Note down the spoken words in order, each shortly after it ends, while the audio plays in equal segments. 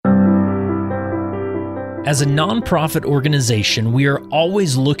As a nonprofit organization, we are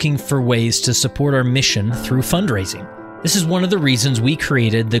always looking for ways to support our mission through fundraising. This is one of the reasons we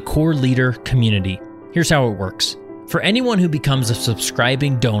created the Core Leader community. Here's how it works. For anyone who becomes a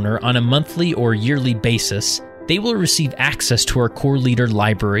subscribing donor on a monthly or yearly basis, they will receive access to our Core Leader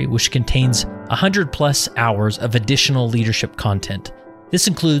library, which contains 100 plus hours of additional leadership content. This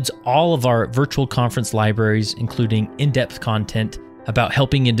includes all of our virtual conference libraries, including in-depth content about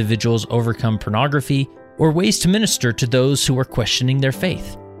helping individuals overcome pornography or ways to minister to those who are questioning their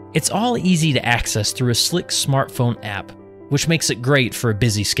faith. It's all easy to access through a slick smartphone app, which makes it great for a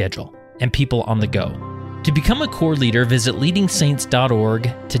busy schedule and people on the go. To become a Core Leader, visit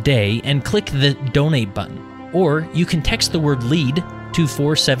leadingsaints.org today and click the donate button, or you can text the word LEAD to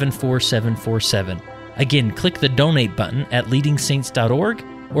 474747. Again, click the donate button at leadingsaints.org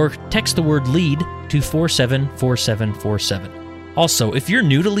or text the word LEAD to 474747. Also, if you're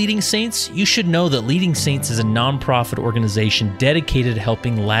new to Leading Saints, you should know that Leading Saints is a nonprofit organization dedicated to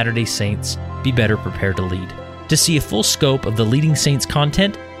helping Latter-day Saints be better prepared to lead. To see a full scope of the Leading Saints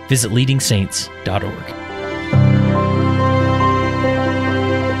content, visit leadingsaints.org.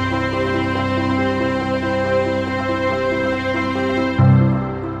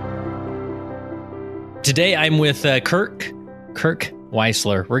 Today I'm with Kirk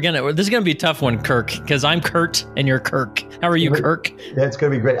Weisler. This is gonna be a tough one, Kirk, because I'm Kurt and you're Kirk. How are you, Kirk? Yeah, it's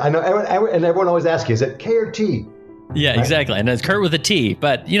gonna be great. I know, and everyone always asks you, is it K or T? Yeah, right? Exactly. And it's Kurt with a T,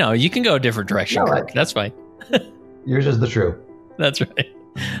 but you can go a different direction, Kirk. Right. That's fine. Yours is the true. That's right.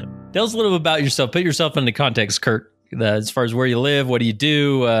 Tell us a little bit about yourself. Put yourself into context, Kurt, as far as where you live, what do you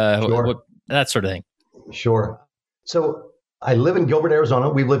do, sure. That sort of thing. Sure. So I live in Gilbert, Arizona.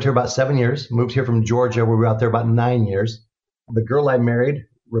 We've lived here about 7 years. Moved here from Georgia. We were out there about 9 years. The girl I married,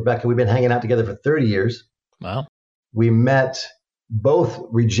 Rebecca, we've been hanging out together for 30 years. Wow. We met both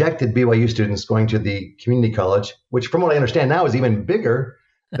rejected BYU students going to the community college, which from what I understand now is even bigger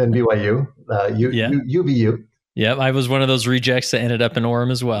than BYU, UVU. Yeah, I was one of those rejects that ended up in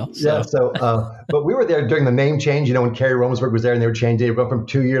Orem as well. So. Yeah, but we were there during the name change, when Carrie Romsberg was there and they were changing. They went from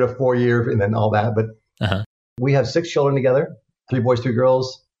 2 year to 4 year and then all that. But we have 6 children together, 3 boys, 3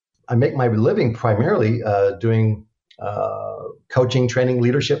 girls. I make my living primarily doing coaching, training,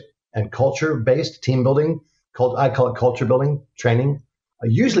 leadership, and culture-based team building. I call it culture building training,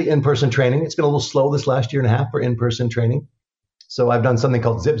 usually in-person training. It's been a little slow this last year and a half for in-person training. So I've done something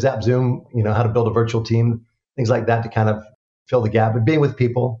called Zip Zap Zoom, how to build a virtual team, things like that to kind of fill the gap. But being with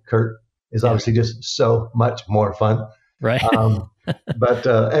people, Kurt, is obviously just so much more fun. Right. But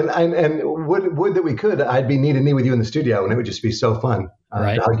would that we could, I'd be knee to knee with you in the studio and it would just be so fun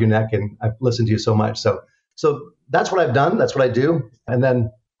to hug your neck. And I've listened to you so much. So that's what I've done. That's what I do. And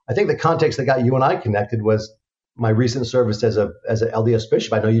then I think the context that got you and I connected was my recent service as an LDS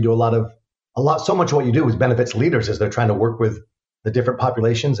bishop. I know you do so much of what you do is benefits leaders as they're trying to work with the different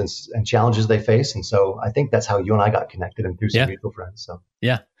populations and challenges they face. And so I think that's how you and I got connected and through some mutual friends. So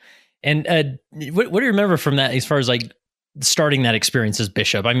yeah. And what do you remember from that as far as like starting that experience as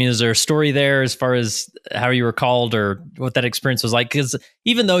bishop? I mean, is there a story there as far as how you were called or what that experience was like? Because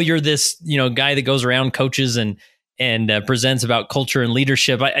even though you're this, guy that goes around, coaches and presents about culture and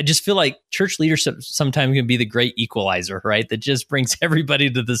leadership, I just feel like church leadership sometimes can be the great equalizer, right? That just brings everybody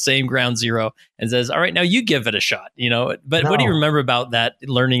to the same ground zero and says, all right, now you give it a shot, But what do you remember about that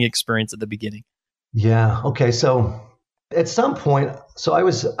learning experience at the beginning? Yeah. Okay. So at some point,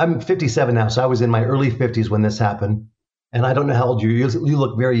 I'm 57 now. So I was in my early 50s when this happened. And I don't know how old you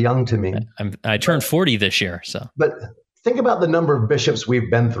look very young to me. I turned 40 this year. So, but think about the number of bishops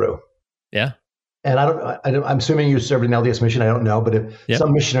we've been through. Yeah. And I'm assuming you served an LDS mission. I don't know, but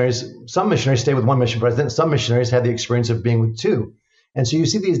some missionaries stay with one mission president. Some missionaries had the experience of being with 2. And so you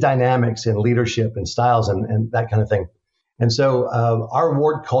see these dynamics in leadership and styles and that kind of thing. And so our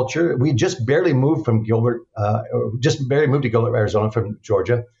ward culture, we just barely moved to Gilbert, Arizona from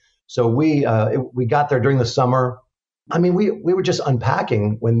Georgia. So we got there during the summer. I mean, we were just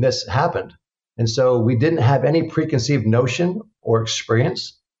unpacking when this happened. And so we didn't have any preconceived notion or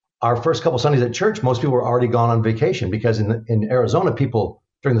experience. Our first couple Sundays at church, most people were already gone on vacation because in Arizona, people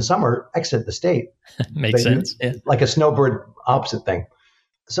during the summer exit the state. Makes sense. Yeah. Like a snowbird opposite thing.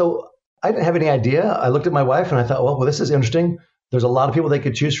 So I didn't have any idea. I looked at my wife and I thought, well, this is interesting. There's a lot of people they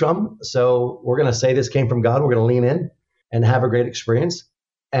could choose from. So we're going to say this came from God. We're going to lean in and have a great experience.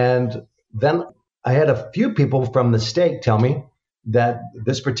 And then I had a few people from the stake tell me that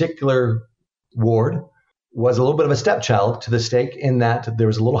this particular ward was a little bit of a stepchild to the stake in that there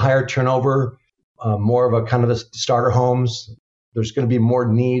was a little higher turnover, more of a kind of the starter homes. There's going to be more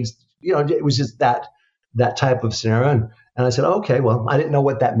needs. It was just that type of scenario. And I said, okay, well, I didn't know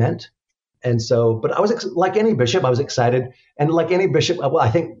what that meant. And so, but I was like any bishop, I was excited. And like any bishop, well, I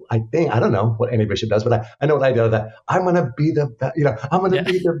think, I don't know what any bishop does, but I know what I do that. I'm going to be the best, I'm going to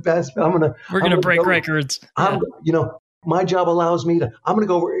be the best. We're going to break records. My job allows me to, I'm going to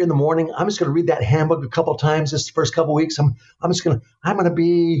go over in the morning. I'm just going to read that handbook a couple of times this first couple of weeks. I'm going to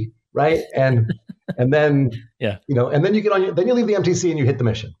be right. And then, and then you get on then you leave the MTC and you hit the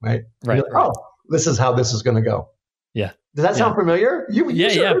mission, right? Right. Like, oh, this is how this is going to go. Yeah. Does that sound familiar? For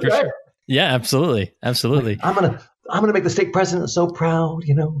sure. Yeah, absolutely. Absolutely. I'm gonna make the stake president so proud,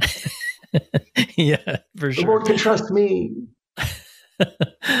 Yeah, for sure. The Lord can trust me.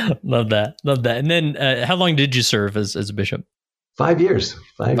 Love that. And then how long did you serve as a bishop? 5 years.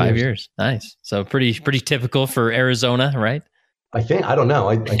 5 years. Nice. So pretty typical for Arizona, right? I think. I don't know.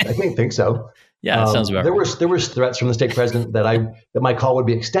 I think so. Yeah, it sounds about right. There was threats from the stake president that my call would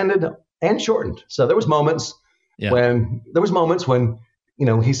be extended and shortened. So there was moments when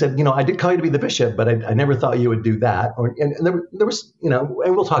he said, I did call you to be the bishop, but I never thought you would do that. And there was, and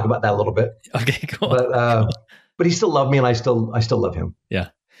we'll talk about that a little bit. Okay, cool. But he still loved me, and I still love him. Yeah.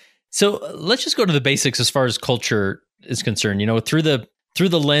 So let's just go to the basics as far as culture is concerned. Through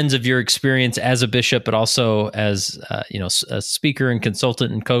the lens of your experience as a bishop, but also as a speaker and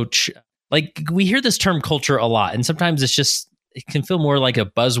consultant and coach. Like, we hear this term culture a lot, and sometimes it can feel more like a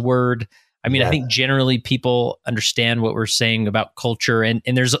buzzword. I mean, I think generally people understand what we're saying about culture, and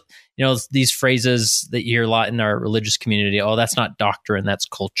there's these phrases that you hear a lot in our religious community. Oh, that's not doctrine, that's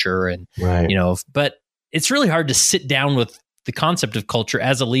culture, and but it's really hard to sit down with the concept of culture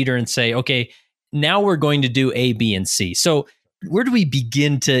as a leader and say, okay, now we're going to do A, B, and C. So where do we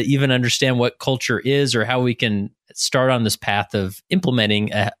begin to even understand what culture is, or how we can start on this path of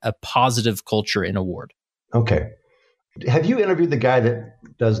implementing a positive culture in a ward? Okay. Have you interviewed the guy that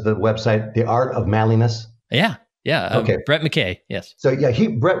does the website, The Art of Manliness? Yeah. Okay. Brett McKay. Yes. So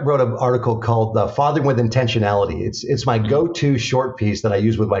Brett wrote an article called Fathering with Intentionality. It's my go-to short piece that I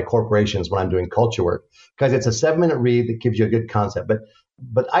use with my corporations when I'm doing culture work, because it's a 7-minute read that gives you a good concept.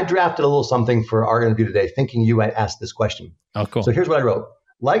 But I drafted a little something for our interview today, thinking you might ask this question. Oh, cool. So here's what I wrote.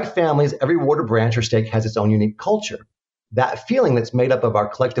 Like families, every ward or branch or stake has its own unique culture. That feeling that's made up of our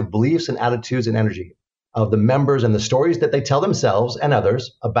collective beliefs and attitudes and energy of the members and the stories that they tell themselves and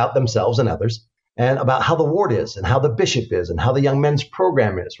others about themselves and others, and about how the ward is and how the bishop is and how the young men's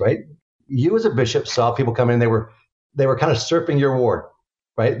program is, right? You as a bishop saw people come in, they were kind of surfing your ward,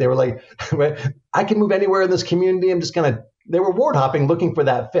 right? They were like, right, I can move anywhere in this community. They were ward hopping looking for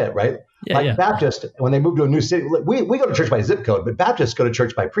that fit, right? Baptist, when they move to a new city, we go to church by zip code, but Baptists go to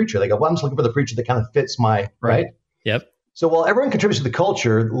church by preacher. They go, well, I'm just looking for the preacher that kind of fits my, right? Yep. So while everyone contributes to the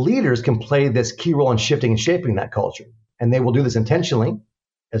culture, leaders can play this key role in shifting and shaping that culture. And they will do this intentionally,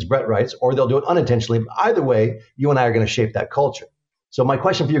 as Brett writes, or they'll do it unintentionally. Either way, you and I are going to shape that culture. So my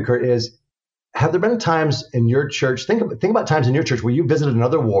question for you, Kurt, is, have there been times in your church, think about times in your church where you visited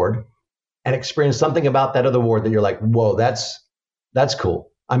another ward and experienced something about that other ward that you're like, whoa, that's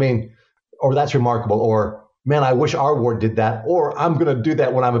cool. I mean, or that's remarkable, or man, I wish our ward did that, or I'm going to do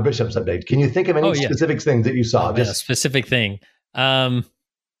that when I'm a bishop someday. Can you think of any specific things that you saw? A specific thing.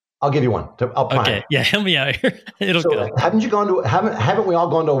 I'll give you one. I'll prime. Okay. Yeah. Help me out here. It'll go. Haven't we all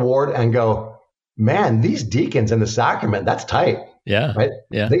gone to a ward and go, man, these deacons in the sacrament, that's tight. Yeah. Right.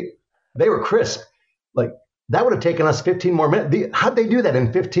 Yeah. They were crisp. Like, that would have taken us 15 more minutes. How'd they do that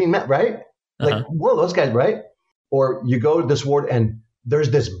in 15 minutes? Right. Like, whoa, those guys, right? Or you go to this ward and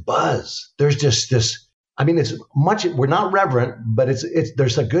there's this buzz. There's just this, I mean, we're not reverent, but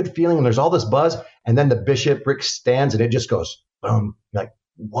there's a good feeling and there's all this buzz. And then the bishopric stands and it just goes boom. Like,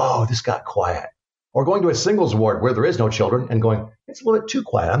 whoa, this got quiet. Or going to a singles ward where there is no children and going, it's a little bit too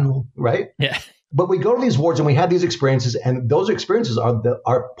quiet, right? Yeah. But we go to these wards and we have these experiences, and those experiences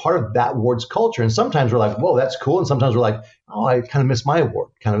are part of that ward's culture. And sometimes we're like, whoa, that's cool. And sometimes we're like, oh, I kind of miss my ward,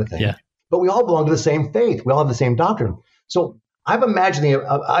 kind of a thing. Yeah. But we all belong to the same faith. We all have the same doctrine. So I've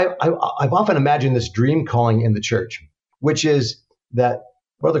often imagined this dream calling in the church, which is that,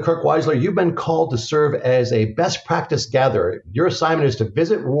 Brother Kirk Weisler, you've been called to serve as a best practice gatherer. Your assignment is to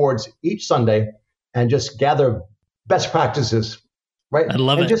visit wards each Sunday and just gather best practices, right? I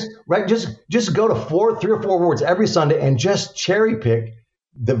love it. Just go to 3 or 4 wards every Sunday and just cherry pick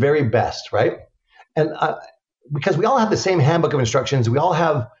the very best, right? And because we all have the same handbook of instructions, we all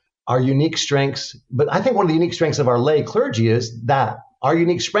have our unique strengths. But I think one of the unique strengths of our lay clergy is that our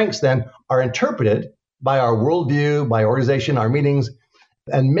unique strengths then are interpreted by our worldview, by organization, our meetings,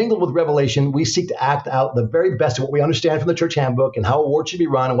 and mingled with revelation. We seek to act out the very best of what we understand from the church handbook and how a ward should be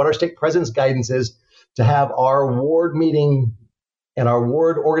run and what our stake president's guidance is to have our ward meeting and our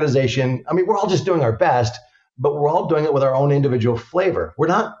ward organization. I mean, we're all just doing our best, but we're all doing it with our own individual flavor. We're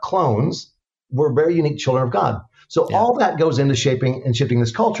not clones. we're very unique children of God. So all that goes into shaping and shifting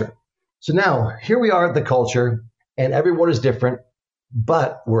this culture. So now here we are at the culture, and every word is different,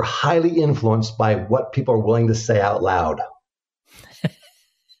 but we're highly influenced by what people are willing to say out loud.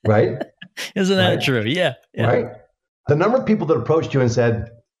 Right? Isn't that true? Yeah. Right? The number of people that approached you and said,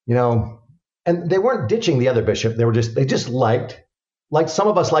 and they weren't ditching the other bishop. They just liked some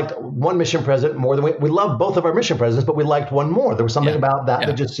of us liked one mission president more than we loved both of our mission presidents, but we liked one more. There was something about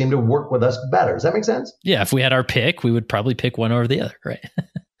that just seemed to work with us better. Does that make sense? Yeah. If we had our pick, we would probably pick one over the other. Right.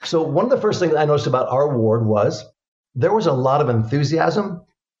 So one of the first things I noticed about our ward was there was a lot of enthusiasm.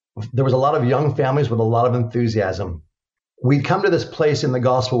 There was a lot of young families with a lot of enthusiasm. We'd come to this place in the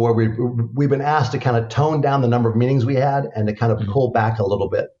gospel where we've been asked to kind of tone down the number of meetings we had and to kind of pull back a little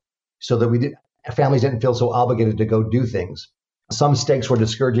bit so that families didn't feel so obligated to go do things. Some stakes were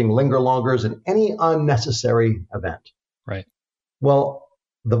discouraging linger longers and any unnecessary event. Right. Well,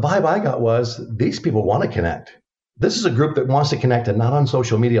 the vibe I got was these people want to connect. This is a group that wants to connect and not on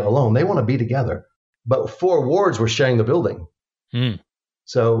social media alone. They want to be together. But 4 wards were sharing the building.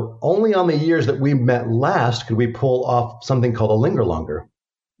 So only on the years that we met last could we pull off something called a linger longer.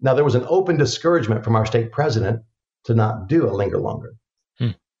 Now, there was an open discouragement from our stake president to not do a linger longer.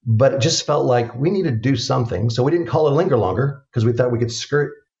 But it just felt like we needed to do something. So we didn't call it a linger longer because we thought we could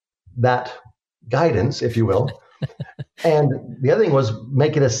skirt that guidance, if you will. And the other thing was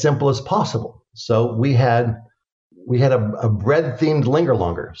make it as simple as possible. So we had a bread themed linger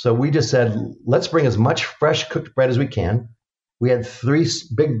longer. So we just said, let's bring as much fresh cooked bread as we can. We had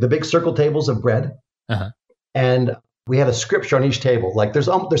the big circle tables of bread. And we had a scripture on each table. Like there's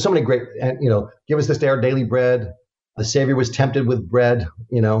so many great, give us this day our daily bread. The Savior was tempted with bread,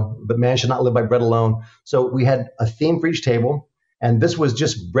 but man should not live by bread alone. So we had a theme for each table. And this was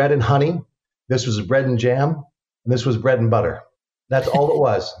just bread and honey. This was bread and jam. And this was bread and butter. That's all it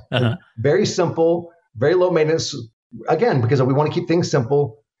was. Very simple, very low maintenance. Again, because we want to keep things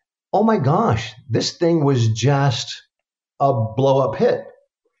simple. Oh my gosh, this thing was just a blow-up hit.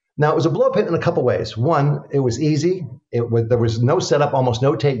 Now, it was a blow-up hit in a couple ways. One, it was easy. There was no setup, almost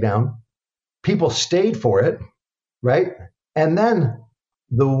no takedown. People stayed for it. Right. And then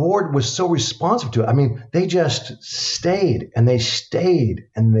the ward was so responsive to it. I mean, they just stayed and they stayed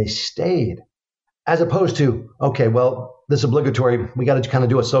and they stayed, as opposed to, okay, well, this obligatory, we got to kind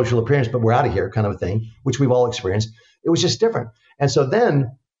of do a social appearance, but we're out of here kind of a thing, which we've all experienced. It was just different. And so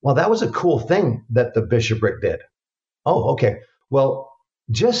then, well, that was a cool thing that the bishopric did. Oh, okay. Well,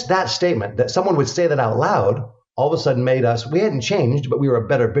 just that statement that someone would say that out loud all of a sudden made us, we hadn't changed, but we were a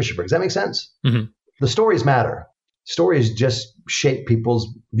better bishopric. Does that make sense? The stories matter. Stories just shape people's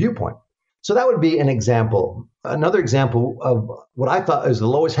viewpoint. So that would be an example. Another example of what I thought is the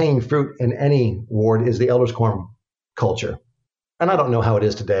lowest hanging fruit in any ward is the elders quorum culture. And I don't know how it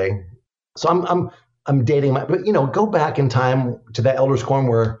is today. So I'm dating but go back in time to that elders quorum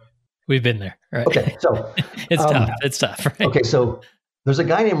where we've been there. Right? Okay. So it's tough. Right? Okay. So there's a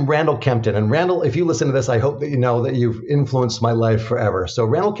guy named Randall Kempton, and Randall, if you listen to this, I hope that you know that you've influenced my life forever. So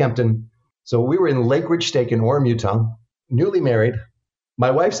Randall Kempton, so we were in Lake Ridge Stake in Orem, Utah, newly married.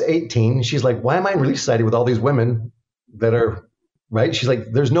 My wife's 18. She's like, why am I really excited with all these women that are, right? She's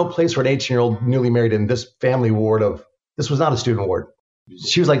like, there's no place for an 18-year-old newly married in this family ward this was not a student ward.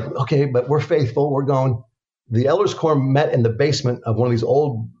 She was like, okay, but we're faithful. We're going. The elders quorum met in the basement of one of these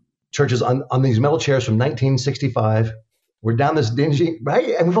old churches on these metal chairs from 1965. We're down this dingy, right?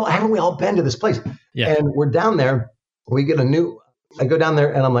 And haven't we all been to this place? Yeah. And we're down there. I go down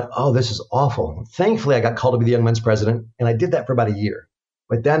there and I'm like, oh, this is awful. Thankfully, I got called to be the young men's president, and I did that for about a year.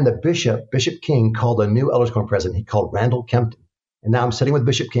 But then the Bishop King, called a new elders quorum president. He called Randall Kempton. And now I'm sitting with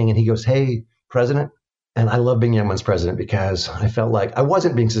Bishop King, and he goes, hey, president. And I love being young men's president because I felt like I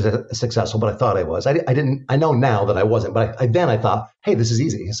wasn't being successful, but I thought I was. I know now that I wasn't, but I thought, hey, this is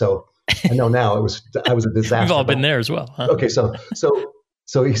easy. So I know now I was a disaster. We've all been there as well. Huh? Okay, so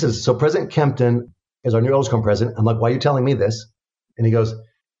he says, so President Kempton is our new elders quorum president. I'm like, why are you telling me this? And he goes,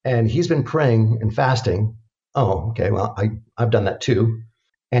 and he's been praying and fasting. Oh, okay. Well, I've done that too.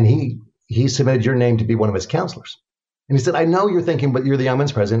 And he submitted your name to be one of his counselors. And he said, I know you're thinking, but you're the young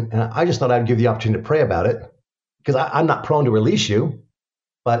men's president. And I just thought I'd give you the opportunity to pray about it because I'm not prone to release you,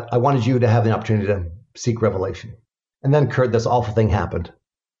 but I wanted you to have the opportunity to seek revelation. And then, Kurt, this awful thing happened,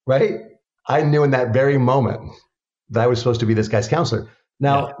 right? I knew in that very moment that I was supposed to be this guy's counselor.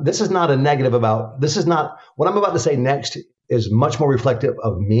 Now, This is not a negative this is not, what I'm about to say next is much more reflective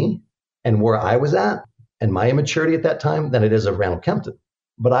of me and where I was at and my immaturity at that time than it is of Randall Kempton.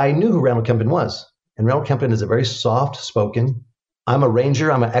 But I knew who Randall Kempton was. And Randall Kempton is a very soft spoken. I'm a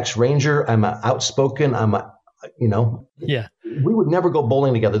ranger. I'm an ex-ranger. I'm an outspoken. I'm Yeah. We would never go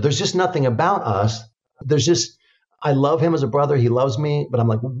bowling together. There's just nothing about us. I love him as a brother. He loves me, but I'm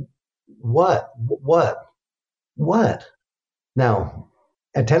like, what? Now,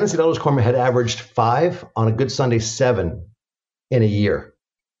 attendance at Elders Quorum had averaged 5, on a good Sunday 7 in a year,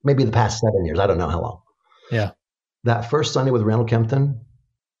 maybe the past 7 years. I don't know how long. Yeah. That first Sunday with Randall Kempton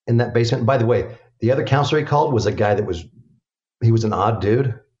in that basement. By the way, the other counselor he called was a guy he was an odd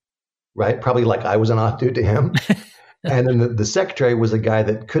dude, right? Probably like I was an odd dude to him. And then the secretary was a guy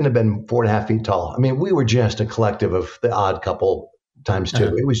that couldn't have been 4.5 feet tall. I mean, we were just a collective of the odd couple times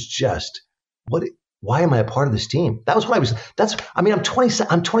 2. It was just, why am I a part of this team? That was what I was. I'm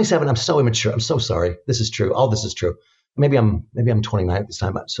 27. I'm so immature. I'm so sorry. This is true. All this is true. Maybe I'm 29 at this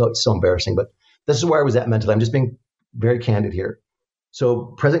time. It's so embarrassing, but this is where I was at mentally. I'm just being very candid here.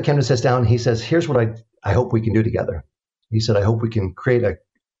 So President Kempton sits down and he says, here's what I hope we can do together. He said, I hope we can create a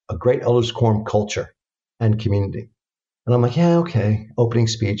great Elders Quorum culture and community. And I'm like, yeah, okay. Opening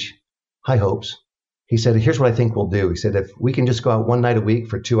speech, high hopes. He said, here's what I think we'll do. He said, if we can just go out one night a week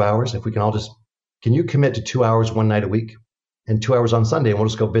for 2 hours, if we can can you commit to 2 hours one night a week and 2 hours on Sunday, and we'll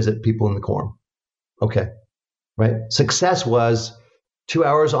just go visit people in the quorum? Okay. Right. Success was 2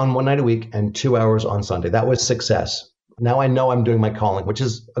 hours on one night a week and 2 hours on Sunday. That was success. Now I know I'm doing my calling, which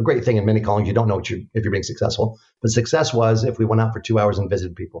is a great thing in many callings. You don't know if you're being successful, but success was if we went out for 2 hours and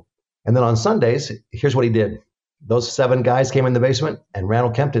visited people. And then on Sundays, here's what he did. Those 7 guys came in the basement and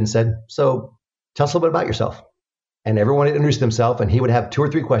Randall Kempton said, so tell us a little bit about yourself. And everyone would introduce themselves and he would have 2 or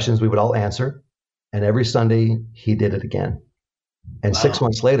 3 questions we would all answer. And every Sunday he did it again. And 6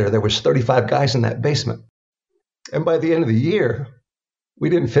 months later, there was 35 guys in that basement. And by the end of the year, we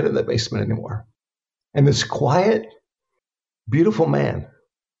didn't fit in the basement anymore. And this quiet, beautiful man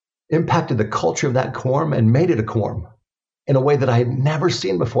impacted the culture of that quorum and made it a quorum in a way that I had never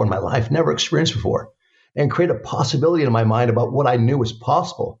seen before in my life, never experienced before, and create a possibility in my mind about what I knew was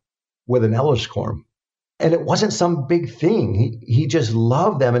possible with an Elders Quorum. And it wasn't some big thing. He just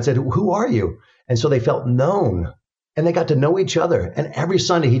loved them and said, who are you? And so they felt known and they got to know each other. And every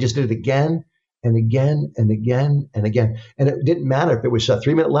Sunday he just did it again and again and again and again. And it didn't matter if it was a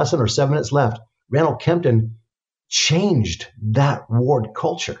 3-minute lesson or 7 minutes left. Randall Kempton changed that ward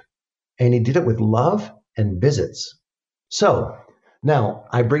culture. And he did it with love and visits. So now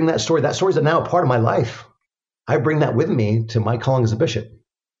I bring that story. That story is now a part of my life. I bring that with me to my calling as a bishop.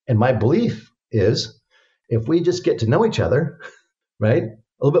 And my belief is if we just get to know each other, right?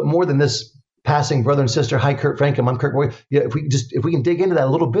 A little bit more than this passing brother and sister, hi, Kurt Frankham, I'm Kurt Boyd. Yeah, if we can dig into that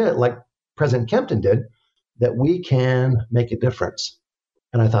a little bit, like President Kempton did, that we can make a difference.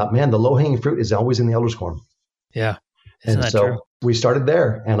 And I thought, man, the low-hanging fruit is always in the Elders Quorum. Yeah. And so true? We started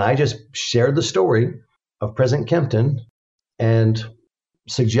there. And I just shared the story of President Kempton and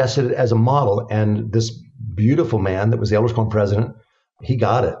suggested it as a model. And this beautiful man that was the Elders Quorum president, he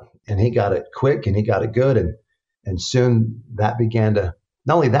got it. And he got it quick and he got it good. And soon that began to,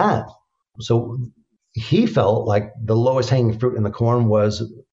 not only that, so he felt like the lowest hanging fruit in the quorum was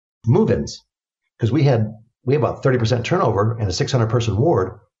move-ins. Because we had about 30% turnover in a 600-person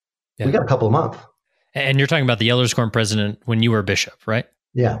ward. Yeah. We got a couple a month. And you're talking about the Elders Quorum president when you were bishop, right?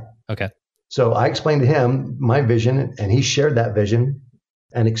 Yeah. Okay. So I explained to him my vision, and he shared that vision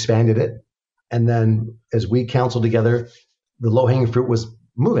and expanded it. And then as we counseled together, the low-hanging fruit was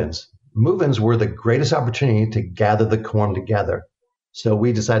move-ins. Move-ins were the greatest opportunity to gather the quorum together. So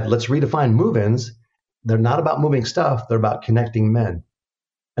we decided, let's redefine move-ins. They're not about moving stuff. They're about connecting men.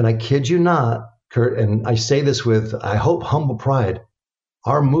 And I kid you not, Kurt, and I say this with, I hope, humble pride.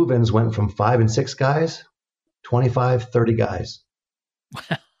 Our move-ins went from 5 and 6 guys, 25, 30 guys.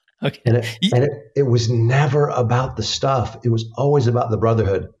 Okay. And it was never about the stuff. It was always about the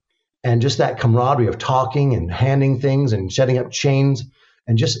brotherhood and just that camaraderie of talking and handing things and setting up chains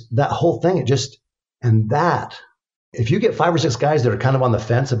and just that whole thing. If you get 5 or 6 guys that are kind of on the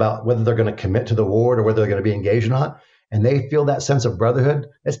fence about whether they're going to commit to the ward or whether they're going to be engaged or not, and they feel that sense of brotherhood,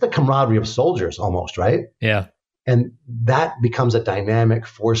 it's the camaraderie of soldiers almost, right? Yeah. And that becomes a dynamic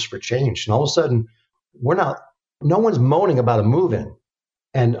force for change. And all of a sudden, no one's moaning about a move-in.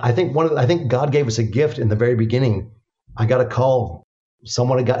 And I think God gave us a gift in the very beginning. I got a call.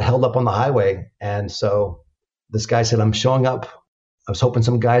 Someone had got held up on the highway. And so this guy said, I'm showing up. I was hoping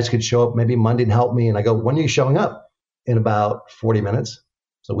some guys could show up maybe Monday and help me. And I go, when are you showing up? In about 40 minutes.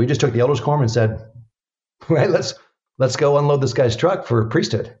 So we just took the Elders Quorum and said, right, let's go unload this guy's truck for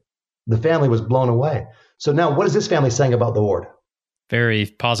priesthood. The family was blown away. So now what is this family saying about the ward? Very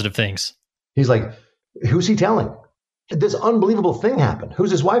positive things. He's like, who's he telling? This unbelievable thing happened.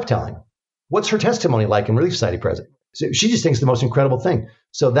 Who's his wife telling? What's her testimony like in Relief Society present? So she just thinks the most incredible thing.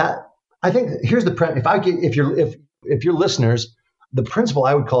 So that I think here's the if your listeners, the principle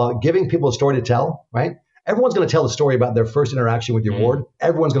I would call it giving people a story to tell, right? Everyone's going to tell a story about their first interaction with your ward.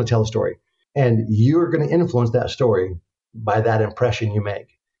 Everyone's going to tell a story, and you're going to influence that story by that impression you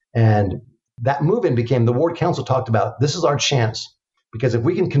make. And that move-in became, the ward council talked about, this is our chance, because if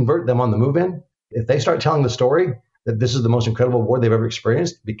we can convert them on the move-in, if they start telling the story that this is the most incredible ward they've ever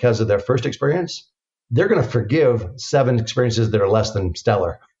experienced because of their first experience, they're going to forgive 7 experiences that are less than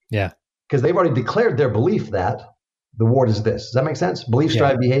stellar. Yeah. Because they've already declared their belief that the ward is this. Does that make sense? Belief,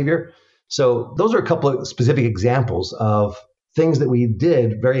 drive, behavior. So those are a couple of specific examples of things that we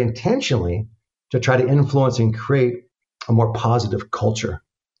did very intentionally to try to influence and create a more positive culture.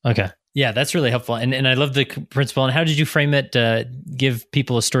 Okay. Yeah, that's really helpful. And I love the principle. And how did you frame it? Give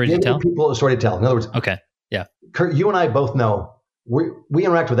people a story to tell? Give people a story to tell. In other words, okay. Yeah. Kurt, you and I both know we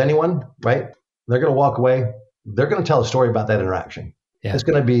interact with anyone, right? They're going to walk away. They're going to tell a story about that interaction. Yeah. It's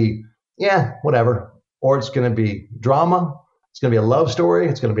going to be, whatever. Or it's going to be drama. It's going to be a love story.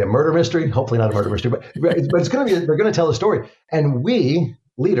 It's going to be a murder mystery. Hopefully not a murder mystery, but it's going to be, they're going to tell a story. And we,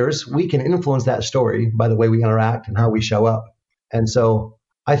 leaders, we can influence that story by the way we interact and how we show up. And so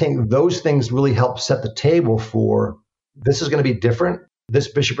I think those things really help set the table for, this is going to be different.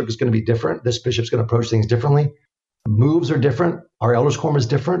 This bishopric is going to be different. This bishop's going to approach things differently. Moves are different. Our elders quorum is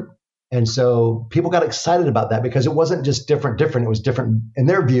different. And so people got excited about that because it wasn't just different. It was different. In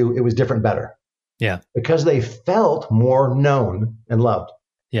their view, it was different better. Yeah. Because they felt more known and loved.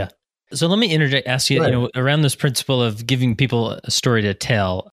 Yeah. So let me ask you, around this principle of giving people a story to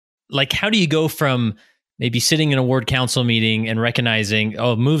tell, like, how do you go from maybe sitting in a ward council meeting and recognizing,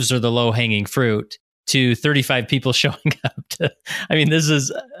 moves are the low hanging fruit, to 35 people showing up to, this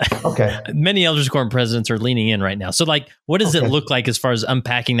is, okay. Many elders quorum presidents are leaning in right now. So what does it look like as far as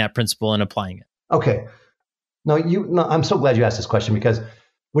unpacking that principle and applying it? Okay. No, I'm so glad you asked this question, because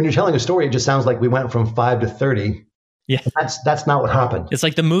when you're telling a story, it just sounds like we went from 5 to 30. Yeah. That's not what happened. It's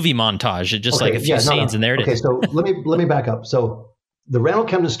like the movie montage. It's just a few scenes and there it is. Okay. So let me back up. So the Randall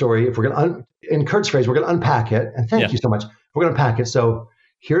Kempton story, if we're going to, in Kurt's phrase, we're going to unpack it. And thank you so much. We're going to unpack it. So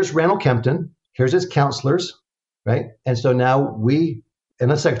here's Randall Kempton. Here's his counselors, right? And so now we,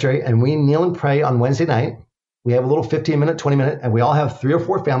 and the secretary, and we kneel and pray on Wednesday night. We have a little 15-minute, 20-minute, and we all have 3 or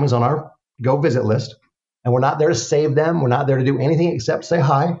 4 families on our go visit list. And we're not there to save them. We're not there to do anything except say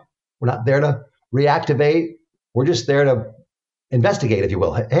hi. We're not there to reactivate. We're just there to investigate, if you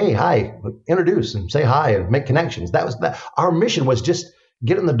will. Hey, hi, introduce and say hi and make connections. That was our mission, was just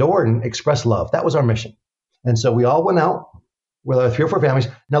get in the door and express love. That was our mission. And so we all went out with our 3 or 4 families.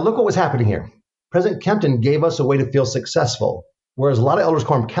 Now look what was happening here. President Kempton gave us a way to feel successful, whereas a lot of elders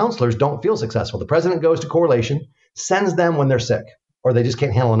quorum counselors don't feel successful. The president goes to correlation, sends them when they're sick, or they just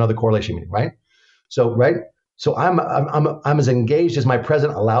can't handle another correlation meeting, right? So I'm as engaged as my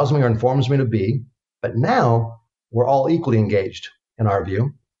president allows me or informs me to be, but now we're all equally engaged in our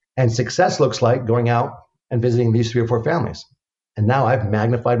view. And success looks like going out and visiting these 3 or 4 families. And now I've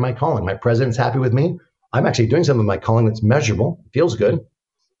magnified my calling. My president's happy with me. I'm actually doing something with my calling that's measurable, feels good.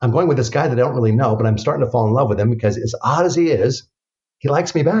 I'm going with this guy that I don't really know, but I'm starting to fall in love with him because, as odd as he is, he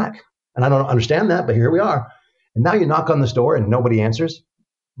likes me back. And I don't understand that, but here we are. And now you knock on this door and nobody answers.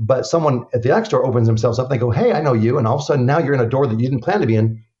 But someone at the next door opens themselves up. They go, hey, I know you. And all of a sudden now you're in a door that you didn't plan to be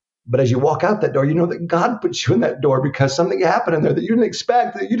in. But as you walk out that door, you know that God put you in that door because something happened in there that you didn't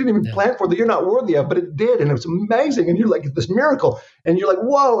expect, that you didn't even plan for, that you're not worthy of, but it did. And it was amazing. And you're like, this miracle. And you're like,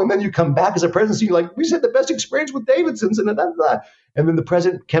 whoa. And then you come back as a president. You're like, we just had the best experience with Davidson's. And that. And then the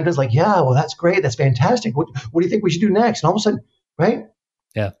president, Kempton's like, yeah, well, that's great. That's fantastic. What do you think we should do next? And all of a sudden, right?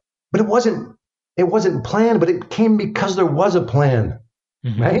 Yeah. But it wasn't planned, but it came because there was a plan,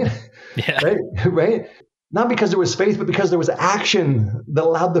 right? Yeah. Right. Not because there was faith, but because there was action that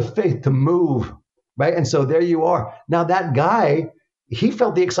allowed the faith to move, right? And so there you are. Now that guy, he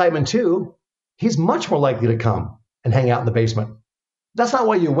felt the excitement too. He's much more likely to come and hang out in the basement. That's not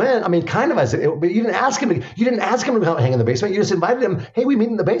why you went. Kind of but you didn't ask him. You didn't ask him to hang in the basement. You just invited him. Hey, we meet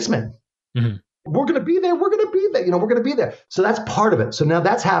in the basement. Mm-hmm. We're going to be there. We're going to be there. We're going to be there. So that's part of it. So now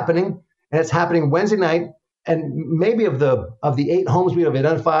that's happening, and it's happening Wednesday night. And maybe of the 8 homes we have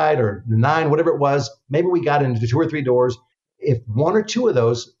identified, or 9, whatever it was, maybe we got into 2 or 3 doors. If 1 or 2 of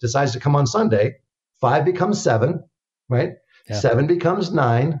those decides to come on Sunday, 5 becomes 7, right? Yeah. 7 becomes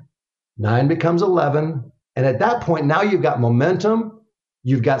 9, 9 becomes 11. And at that point, now you've got momentum.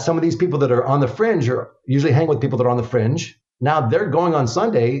 You've got some of these people that are on the fringe, or usually hang with people that are on the fringe. Now they're going on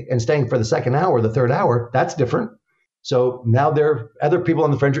Sunday and staying for the 2nd hour, the 3rd hour. That's different. So now there are other people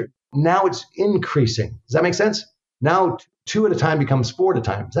on the fringe. Now it's increasing. Does that make sense? Now 2 at a time becomes 4 at a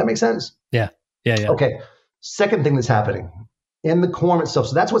time. Does that make sense? Yeah. Okay. Second thing that's happening. in the quorum itself.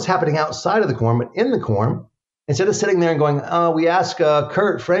 So that's what's happening outside of the quorum, but in the quorum, instead of sitting there and going, we asked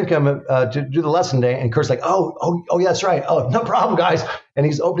Kurt Frankham to do the lesson today, and Kurt's like, oh, yeah, that's right. Oh, no problem, guys. And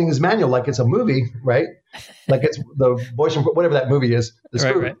he's opening his manual like it's a movie, right? Like it's the voice from whatever that movie is.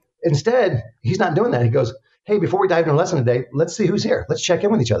 Right. Instead, he's not doing that. He goes, hey, before we dive into a lesson today, let's see who's here. Let's check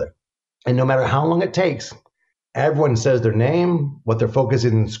in with each other. And no matter how long it takes, everyone says their name, what they're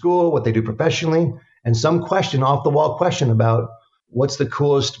focusing in school, what they do professionally, and some question, off the wall question about what's the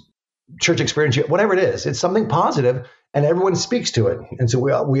coolest church experience, whatever it is. It's something positive, and everyone speaks to it. And so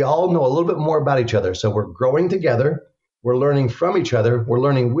we all know a little bit more about each other. So we're growing together. We're learning from each other. We're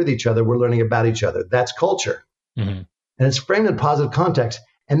learning with each other. We're learning about each other. That's culture. Mm-hmm. And it's framed in positive context.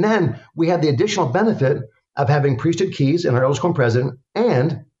 And then we have the additional benefit of having priesthood keys in our elders quorum president,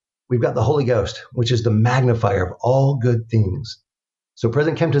 and we've got the Holy Ghost, which is the magnifier of all good things. So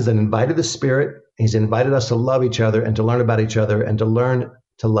President Kempton has invited the Spirit. He's invited us to love each other and to learn about each other and to learn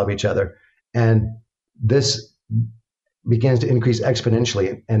to love each other. And this begins to increase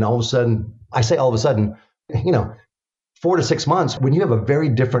exponentially. And all of a sudden, I say all of a sudden, 4 to 6 months, when you have a very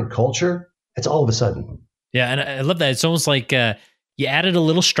different culture, it's all of a sudden. Yeah, and I love that. It's almost like you added a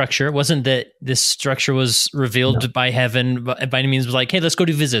little structure. It wasn't that this structure was revealed by heaven by any means. It was like, hey, let's go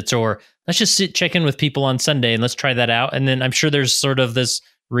do visits, or let's just check in with people on Sunday and let's try that out. And then I'm sure there's sort of this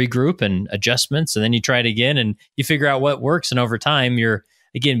regroup and adjustments, and then you try it again and you figure out what works. And over time,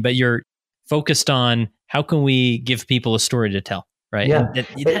 you're focused on how can we give people a story to tell, right? Yeah.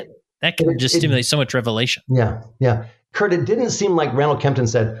 That can just stimulate so much revelation. Yeah, yeah. Kurt, it didn't seem like Randall Kempton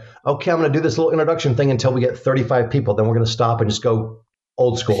said, okay, I'm going to do this little introduction thing until we get 35 people. Then we're going to stop and just go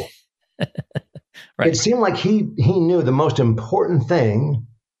old school. Right. It seemed like he knew the most important thing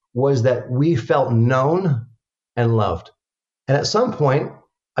was that we felt known and loved. And at some point,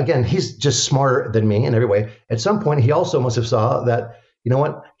 again, he's just smarter than me in every way. At some point, he also must have saw that, you know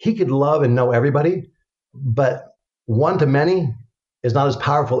what, he could love and know everybody, but one to many is not as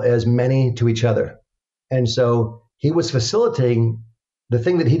powerful as many to each other. And so he was facilitating the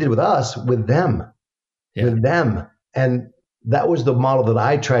thing that he did with us, with them, with them. And that was the model that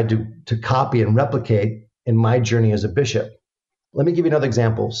I tried to copy and replicate in my journey as a bishop. Let me give you another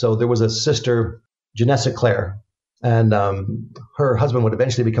example. So there was a sister, Janessa Clare, and her husband would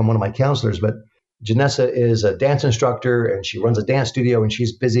eventually become one of my counselors. But Janessa is a dance instructor, and she runs a dance studio, and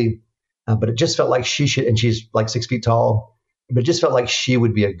she's busy. But it just felt like she should, and she's like 6 feet tall, but it just felt like she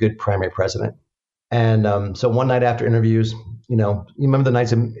would be a good primary president. And so one night after interviews, you remember the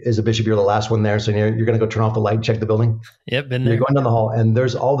nights as a bishop, you're the last one there. So you're going to go turn off the light, check the building. Yep, been there. You're going down the hall, and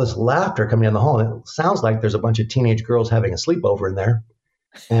there's all this laughter coming down the hall. And it sounds like there's a bunch of teenage girls having a sleepover in there.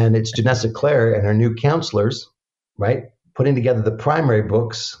 And it's Janessa Clare and her new counselors, right, putting together the primary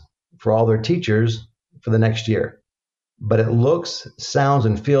books for all their teachers for the next year. But it looks, sounds,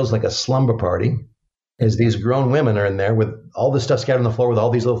 and feels like a slumber party, as these grown women are in there with all this stuff scattered on the floor with all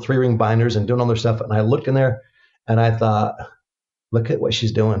these little 3-ring binders and doing all their stuff. And I looked in there and I thought, look at what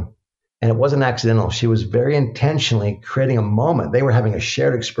she's doing. And it wasn't accidental. She was very intentionally creating a moment. They were having a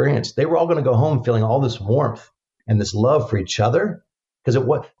shared experience. They were all going to go home feeling all this warmth and this love for each other, because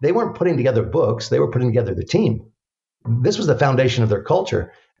they weren't putting together books. They were putting together the team. This was the foundation of their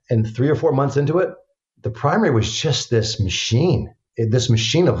culture. And 3 or 4 months into it, the primary was just this machine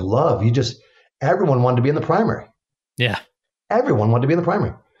of love. Everyone wanted to be in the primary. Yeah. Everyone wanted to be in the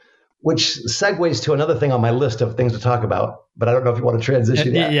primary, which segues to another thing on my list of things to talk about, but I don't know if you want to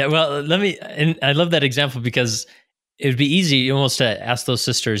transition that. Yeah, well, and I love that example because it would be easy almost to ask those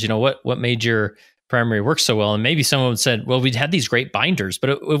sisters, what made your primary work so well? And maybe someone said, well, we'd had these great binders, but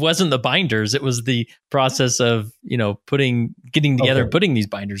it wasn't the binders. It was the process of, getting together, putting these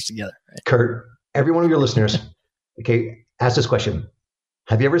binders together. Right? Kurt, every one of your listeners, ask this question.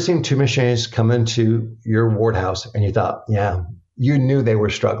 Have you ever seen 2 missionaries come into your ward house and you thought, yeah, you knew they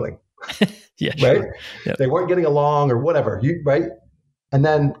were struggling, yeah, right? Sure. Yep. They weren't getting along or whatever, right? And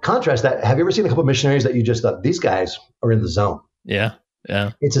then contrast that. Have you ever seen a couple of missionaries that you just thought, these guys are in the zone? Yeah,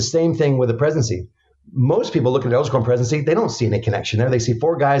 yeah. It's the same thing with the presidency. Most people look at the elders quorum presidency, they don't see any connection there. They see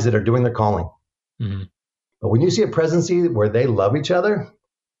 4 guys that are doing their calling. Mm-hmm. But when you see a presidency where they love each other,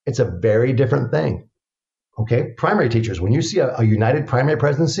 it's a very different thing. Okay, primary teachers, when you see a united primary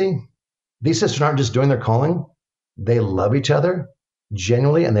presidency, these sisters aren't just doing their calling. They love each other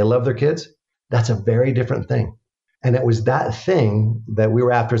genuinely, and they love their kids. That's a very different thing. And it was that thing that we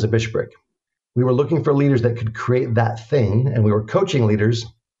were after as a bishopric. We were looking for leaders that could create that thing, and we were coaching leaders,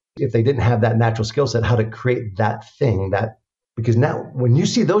 if they didn't have that natural skill set, how to create that thing. Because now when you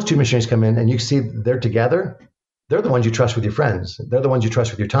see those 2 missionaries come in and you see they're together, they're the ones you trust with your friends. They're the ones you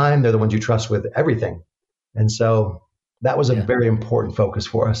trust with your time. They're the ones you trust with everything. And so that was a very important focus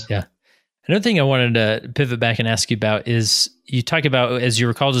for us. Yeah. Another thing I wanted to pivot back and ask you about is you talk about, as you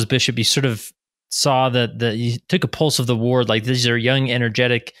were called as bishop, you sort of saw that you took a pulse of the ward, like these are young,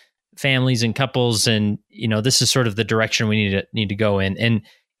 energetic families and couples, and this is sort of the direction we need to go in. And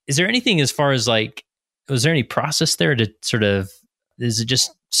is there anything as far as like, was there any process there to sort of, is it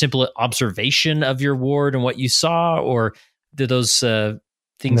just simple observation of your ward and what you saw, or did those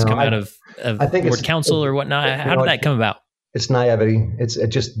things come out of I think ward council or whatnot? How did that come about? It's naivety. It's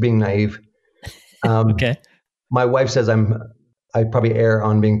just being naive. Okay. My wife says I probably err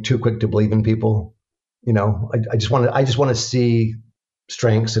on being too quick to believe in people. I just want to see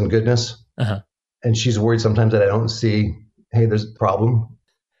strengths and goodness. Uh-huh. And she's worried sometimes that I don't see, hey, there's a problem.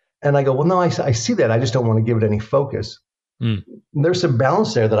 And I go, well, no, I see that. I just don't want to give it any focus. There's some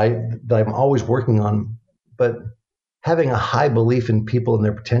balance there that I'm always working on. But having a high belief in people and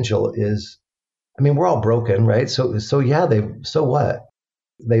their potential is, we're all broken, right? So yeah, so what?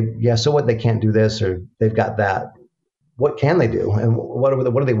 So what? They can't do this, or they've got that. What can they do? And what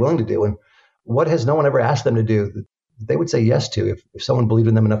are they willing to do? And what has no one ever asked them to do that they would say yes to if someone believed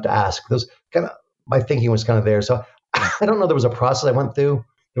in them enough to ask? Those kind of, my thinking was kind of there. So I don't know. There was a process I went through.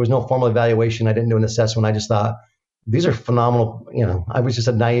 There was no formal evaluation. I didn't do an assessment. I just thought, these are phenomenal. I was just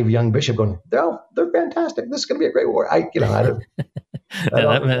a naive young bishop going, they're fantastic. This is going to be a great war.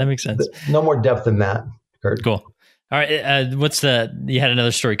 That makes sense. No more depth than that, Kurt. Cool. All right. You had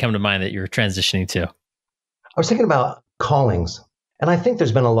another story come to mind that you were transitioning to. I was thinking about callings, and I think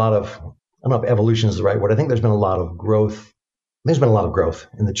there's been a lot of, I don't know if evolution is the right word. I think there's been a lot of growth. There's been a lot of growth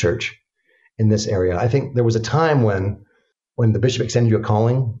in the church in this area. I think there was a time when the bishop extended you a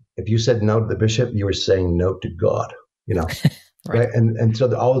calling, if you said no to the bishop, you were saying no to God, right? And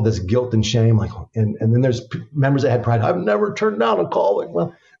so all of this guilt and shame, and then there's members that had pride. I've never turned down a calling.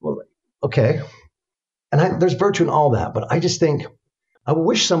 Well, okay. And there's virtue in all that, but I just think, I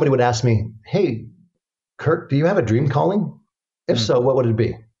wish somebody would ask me, hey, Kirk, do you have a dream calling? If so, what would it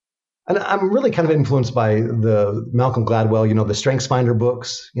be? And I'm really kind of influenced by the Malcolm Gladwell, the Strengths Finder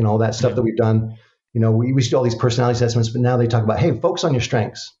books, all that stuff that we've done. We used to do all these personality assessments, but now they talk about, hey, focus on your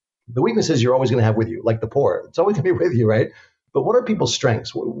strengths. The weaknesses you're always going to have with you, like the poor. It's always going to be with you, right? But what are people's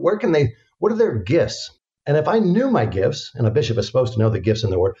strengths? What are their gifts? And if I knew my gifts, and a bishop is supposed to know the gifts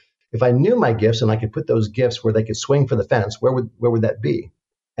in the word, if I knew my gifts and I could put those gifts where they could swing for the fence, where would that be?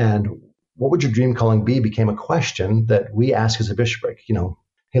 And what would your dream calling be became a question that we ask as a bishopric.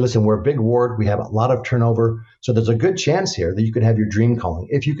 Hey, listen, we're a big ward. We have a lot of turnover. So there's a good chance here that you could have your dream calling.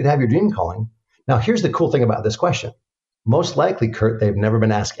 If you could have your dream calling. Now, here's the cool thing about this question. Most likely, Kurt, they've never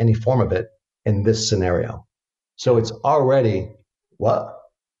been asked any form of it in this scenario. So it's already what?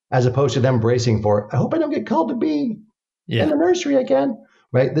 As opposed to them bracing for, I hope I don't get called to be in the nursery again,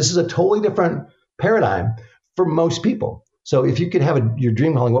 right? This is a totally different paradigm for most people. So if you could have your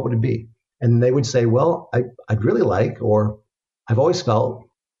dream calling, what would it be? And they would say, well, I'd really like, or I've always felt,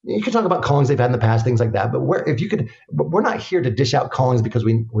 you could talk about callings they've had in the past, things like that. But we're not here to dish out callings because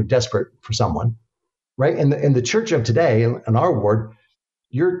we're desperate for someone, right? In the church of today, in our ward,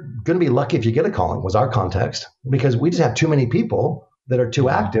 you're going to be lucky if you get a calling, was our context, because we just have too many people that are too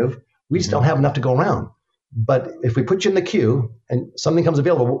active. We just don't have enough to go around. But if we put you in the queue and something comes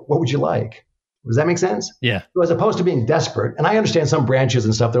available, what would you like? Does that make sense? Yeah. So as opposed to being desperate, and I understand some branches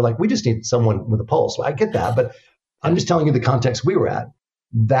and stuff, they're like, we just need someone with a pulse. So I get that, but I'm just telling you the context we were at.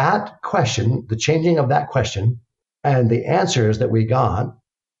 That question, the changing of that question and the answers that we got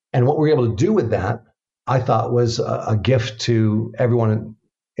and what we were able to do with that, I thought was a gift to everyone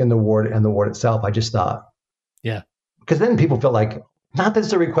in the ward and the ward itself. I just thought. Yeah. Because then people feel like, not that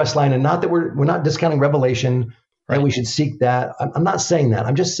it's a request line and not that we're not discounting revelation and we should seek that. I'm not saying that.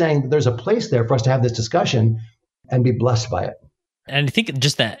 I'm just saying that there's a place there for us to have this discussion and be blessed by it. And I think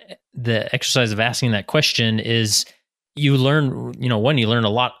just that the exercise of asking that question is you learn, you learn a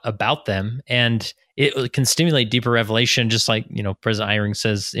lot about them, and it can stimulate deeper revelation. Just like, President Eyring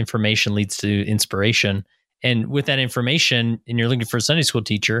says, information leads to inspiration. And with that information, and you're looking for a Sunday school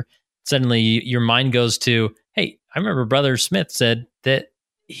teacher, suddenly your mind goes to, hey, I remember Brother Smith said that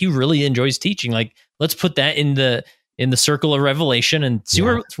he really enjoys teaching. Like, let's put that in the circle of revelation and see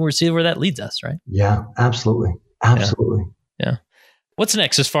where that leads us, right? Yeah, absolutely. Absolutely. Yeah. What's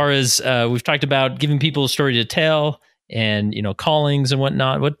next as far as we've talked about giving people a story to tell and, callings and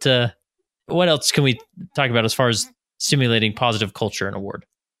whatnot? What else can we talk about as far as stimulating positive culture in a ward?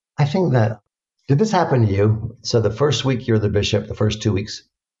 I think that, did this happen to you? So the first week you're the bishop, the first 2 weeks,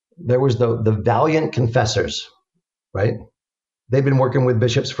 there was the valiant confessors, right? They've been working with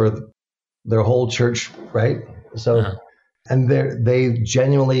bishops for their whole church, right? So, and they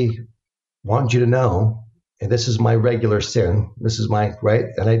genuinely want you to know and this is my regular sin. This is my, right?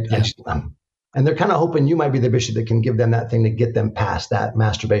 And and they're kind of hoping you might be the bishop that can give them that thing to get them past that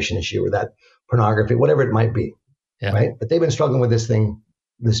masturbation issue or that pornography, whatever it might be. Yeah. Right. But they've been struggling with this thing,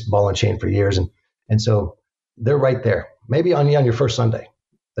 this ball and chain for years. And so they're right there. Maybe on your first Sunday,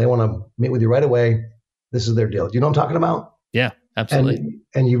 they want to meet with you right away. This is their deal. Do you know what I'm talking about? Yeah, absolutely.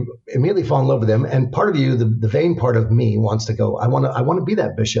 And you immediately fall in love with them. And part of you, the vain part of me wants to go, I want to be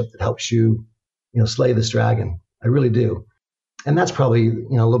that bishop that helps you, slay this dragon. I really do. And that's probably, a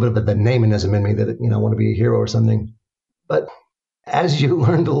little bit of the namenism in me that, I want to be a hero or something. But as you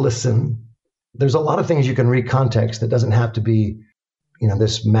learn to listen, there's a lot of things you can read context that doesn't have to be,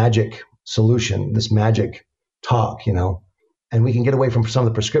 this magic solution, this magic talk, and we can get away from some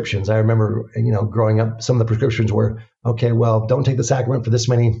of the prescriptions. I remember, growing up, some of the prescriptions were, okay, well, don't take the sacrament for this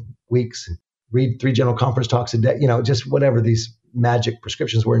many weeks, read 3 general conference talks a day, just whatever these magic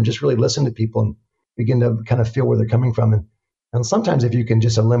prescriptions were, and just really listen to people and begin to kind of feel where they're coming from. And sometimes if you can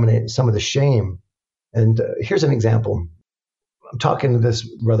just eliminate some of the shame, and here's an example. I'm talking to this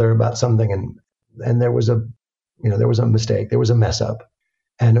brother about something, and there was a mistake, there was a mess up,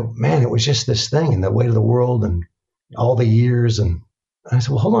 and man, it was just this thing and the weight of the world and all the years. And I said,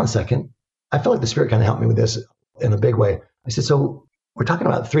 well, hold on a second. I felt like the Spirit kind of helped me with this in a big way. I said, so we're talking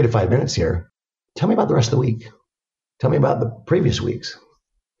about 3 to 5 minutes here. Tell me about the rest of the week. Tell me about the previous weeks.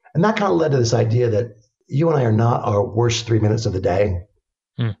 And that kind of led to this idea that you and I are not our worst 3 minutes of the day.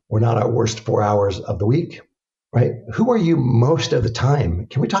 We're not our worst 4 hours of the week, right? Who are you most of the time?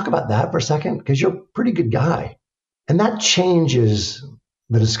 Can we talk about that for a second? Because you're a pretty good guy. And that changes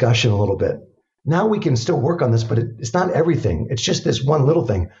the discussion a little bit. Now we can still work on this, but it's not everything. It's just this one little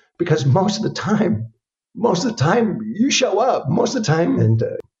thing. Because most of the time you show up. Most of the time, and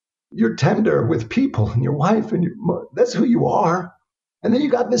you're tender with people and your wife, and that's who you are. And then you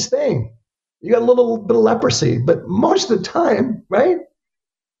got this thing. You got a little bit of leprosy, but most of the time, right?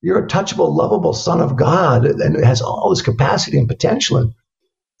 You're a touchable, lovable son of God, and it has all this capacity and potential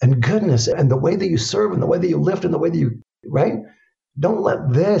and goodness, and the way that you serve and the way that you lift and the way that you, right? Don't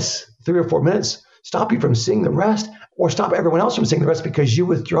let this 3 or 4 minutes stop you from seeing the rest, or stop everyone else from seeing the rest because you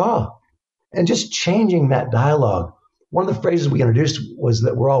withdraw. And just changing that dialogue. One of the phrases we introduced was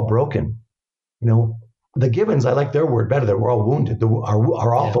that we're all broken. The Gibbons, I like their word better, that we're all wounded,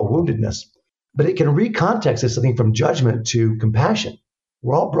 our awful woundedness. But it can recontext this, I think, from judgment to compassion.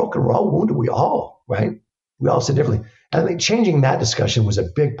 We're all broken. We're all wounded. We all, right? We all sit differently. And I think changing that discussion was a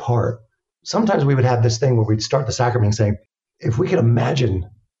big part. Sometimes we would have this thing where we'd start the sacrament and say, if we could imagine,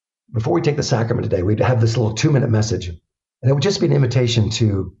 before we take the sacrament today, we'd have this little 2-minute message. And it would just be an invitation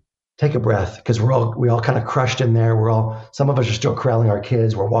to take a breath, because we all kind of crushed in there. Some of us are still corralling our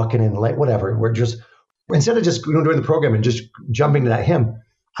kids. We're walking in late, whatever. Instead of just doing the program and just jumping to that hymn,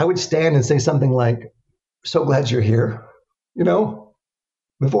 I would stand and say something like, so glad you're here.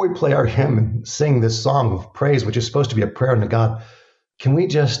 Before we play our hymn and sing this song of praise, which is supposed to be a prayer unto God, can we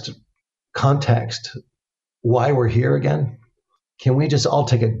just context why we're here again? Can we just all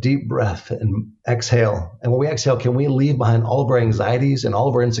take a deep breath and exhale? And when we exhale, can we leave behind all of our anxieties and all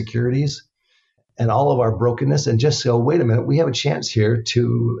of our insecurities and all of our brokenness, and just go, wait a minute, we have a chance here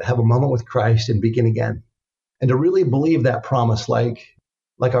to have a moment with Christ and begin again. And to really believe that promise like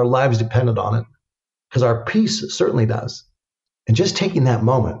our lives depended on it, because our peace certainly does. And just taking that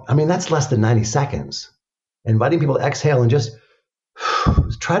moment, that's less than 90 seconds. Inviting people to exhale and just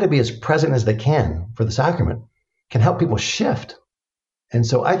try to be as present as they can for the sacrament can help people shift. And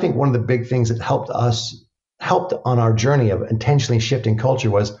so I think one of the big things that helped on our journey of intentionally shifting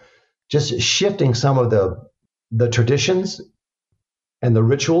culture was just shifting some of the traditions and the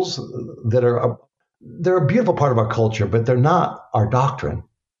rituals that they're a beautiful part of our culture, but they're not our doctrine.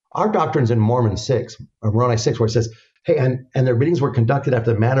 Our doctrine's in Mormoni 6, where it says, hey, and their meetings were conducted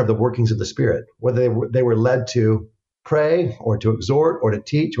after the manner of the workings of the Spirit, whether they were led to pray or to exhort or to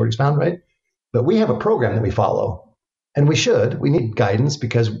teach or expound, right? But we have a program that we follow, and we need guidance,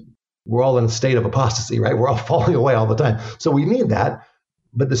 because we're all in a state of apostasy, right? We're all falling away all the time. So we need that,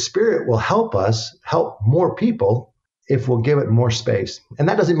 but the Spirit will help us help more people if we'll give it more space. And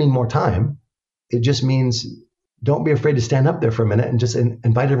that doesn't mean more time. It just means don't be afraid to stand up there for a minute and just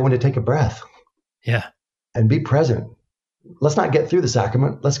invite everyone to take a breath. Yeah. And be present. Let's not get through the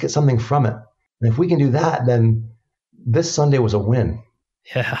sacrament. Let's get something from it. And if we can do that, then this Sunday was a win.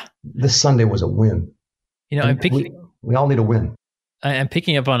 Yeah. This Sunday was a win. We all need a win. I'm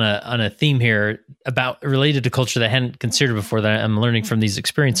picking up on a theme here related to culture that I hadn't considered before, that I'm learning from these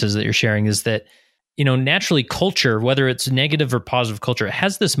experiences that you're sharing, is that, naturally culture, whether it's negative or positive culture, it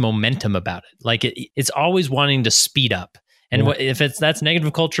has this momentum about it. Like it's always wanting to speed up. And if that's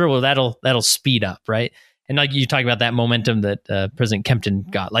negative culture, well, that'll speed up, right? And like you talk about that momentum that President Kempton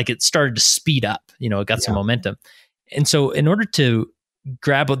got, like it started to speed up, it got some momentum. And so in order to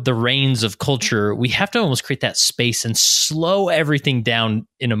grab the reins of culture, we have to almost create that space and slow everything down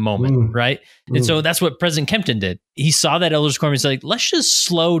in a moment, right? And so that's what President Kempton did. He saw that elders quorum. He's like, let's just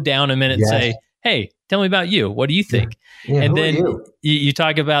slow down a minute and say, hey, tell me about you. What do you think? And then you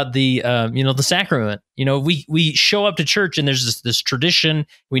talk about the, the sacrament. We show up to church and there's this tradition.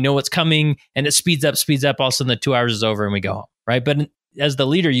 We know what's coming and it speeds up. All of a sudden the 2 hours is over and we go home, right? But as the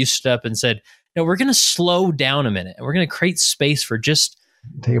leader, you stood up and said, no, we're going to slow down a minute and we're going to create space for just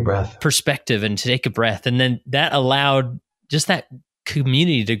take a breath, perspective, and to take a breath. And then that allowed just that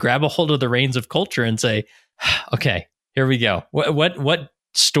community to grab a hold of the reins of culture and say, okay, here we go. What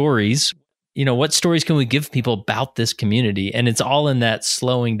stories, what stories can we give people about this community? And it's all in that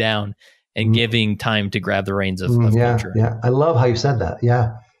slowing down and giving time to grab the reins of culture. Yeah. I love how you said that.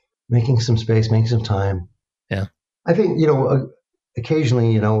 Yeah. Making some space, making some time. Yeah. I think,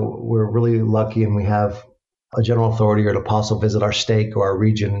 occasionally, we're really lucky and we have a general authority or an apostle visit our stake or our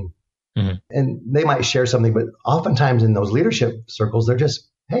region. And they might share something, but oftentimes in those leadership circles, there's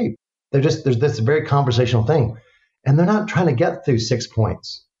this very conversational thing. And they're not trying to get through 6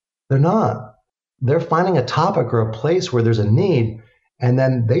 points. They're not. They're finding a topic or a place where there's a need, and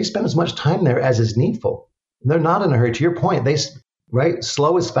then they spend as much time there as is needful. And they're not in a hurry. To your point,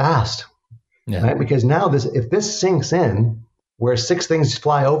 slow is fast, right? Because now if this sinks in, where 6 things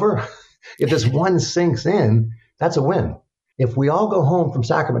fly over, if this one sinks in, that's a win. If we all go home from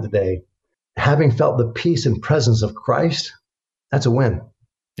sacrament today, having felt the peace and presence of Christ, that's a win.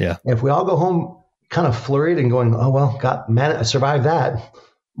 Yeah. If we all go home kind of flurried and going, oh, well, God, man, I survived that.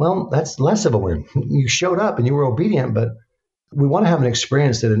 Well, that's less of a win. You showed up and you were obedient, but we want to have an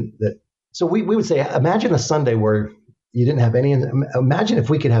experience that so we would say, imagine a Sunday where you didn't have any, imagine if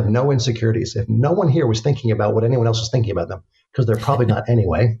we could have no insecurities, if no one here was thinking about what anyone else was thinking about them, because they're probably not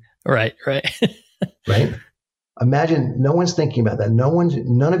anyway. Right. Right. Imagine no one's thinking about that.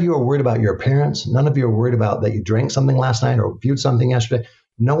 None of you are worried about your appearance. None of you are worried about that you drank something last night or viewed something yesterday.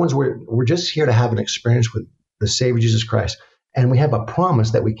 No one's worried. We're just here to have an experience with the Savior Jesus Christ. And we have a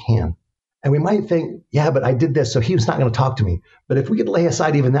promise that we can. And we might think, yeah, but I did this, so he was not going to talk to me. But if we could lay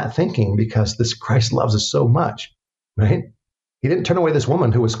aside even that thinking, because this Christ loves us so much, right? He didn't turn away this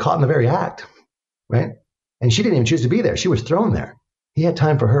woman who was caught in the very act, right? And she didn't even choose to be there. She was thrown there. He had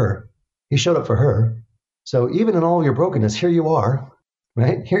time for her. He showed up for her. So even in all of your brokenness, here you are,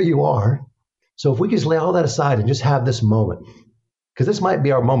 right? Here you are. So if we could just lay all that aside and just have this moment, because this might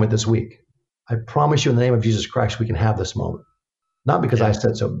be our moment this week. I promise you in the name of Jesus Christ, we can have this moment. Not because I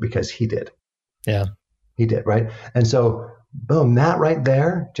said so, but because he did. Yeah. He did, right? And so, boom, that right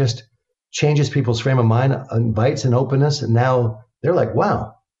there just changes people's frame of mind, invites an openness. And now they're like,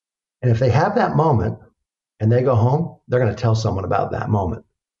 wow. And if they have that moment and they go home, they're going to tell someone about that moment.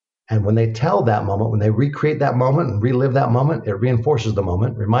 And when they tell that moment, when they recreate that moment and relive that moment, it reinforces the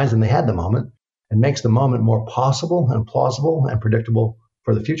moment, reminds them they had the moment, and makes the moment more possible and plausible and predictable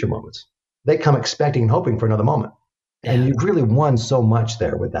for the future moments. They come expecting and hoping for another moment. Yeah. And you've really won so much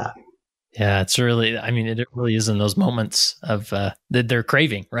there with that. Yeah, it really is in those moments of that they're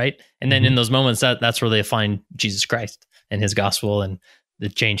craving, right? And then in those moments, that's where they find Jesus Christ and his gospel, and the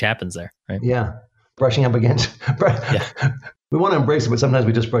change happens there, right? Yeah. Brushing up against. We want to embrace it, but sometimes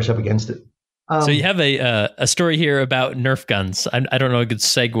we just brush up against it. So you have a story here about Nerf guns. I don't know a good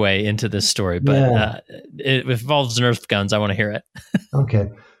segue into this story, but it involves Nerf guns. I want to hear it.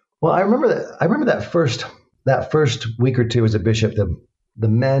 Okay. Well, I remember that first week or two as a bishop, the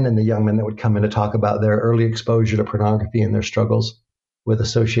men and the young men that would come in to talk about their early exposure to pornography and their struggles with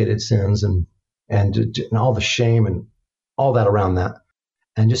associated sins and all the shame and all that around that,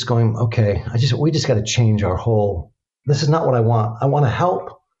 and just going, okay, we just got to change our whole. This is not what I want. I want to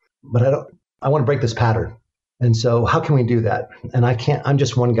help, but I want to break this pattern. And so how can we do that? And I can't. I'm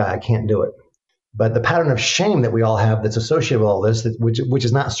just one guy. I can't do it. But the pattern of shame that we all have that's associated with all this, which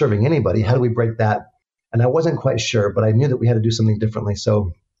is not serving anybody, how do we break that? And I wasn't quite sure, but I knew that we had to do something differently.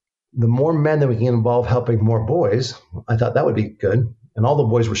 So the more men that we can involve helping more boys, I thought that would be good. And all the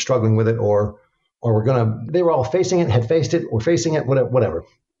boys were struggling with it or they were all facing it, had faced it, or facing it, whatever.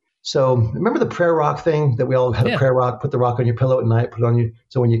 So remember the prayer rock thing that we all had a prayer rock, put the rock on your pillow at night, put it on you.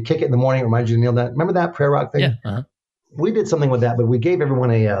 So when you kick it in the morning, it reminds you to kneel down. Remember that prayer rock thing? Yeah. Uh-huh. We did something with that, but we gave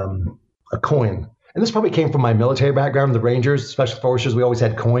everyone a coin. And this probably came from my military background, the Rangers, Special Forces. We always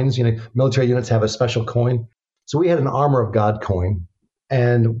had coins. Military units have a special coin. So we had an Armor of God coin,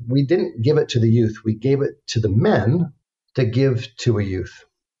 and we didn't give it to the youth. We gave it to the men to give to a youth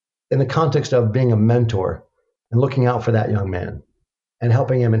in the context of being a mentor and looking out for that young man. and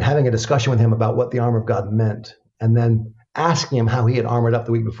helping him and having a discussion with him about what the armor of God meant, and then asking him how he had armored up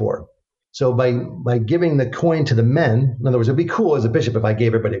the week before. So by giving the coin to the men, in other words, it'd be cool as a bishop if I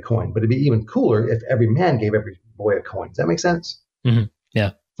gave everybody a coin, but it'd be even cooler if every man gave every boy a coin. Does that make sense? Mm-hmm.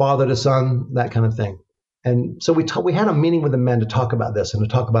 Yeah. Father to son, that kind of thing. And so we had a meeting with the men to talk about this and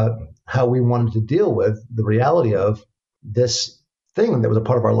to talk about how we wanted to deal with the reality of this thing that was a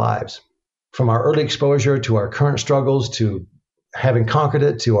part of our lives, from our early exposure to our current struggles to having conquered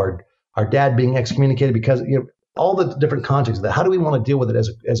it to our dad being excommunicated because all the different contexts of that. How do we want to deal with it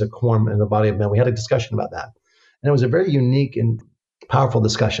as a quorum in the body of men? We had a discussion about that. And it was a very unique and powerful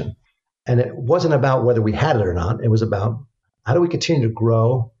discussion. And it wasn't about whether we had it or not. It was about how do we continue to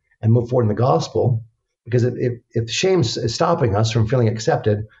grow and move forward in the gospel? Because if shame is stopping us from feeling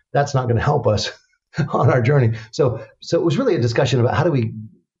accepted, that's not going to help us on our journey. So it was really a discussion about how do we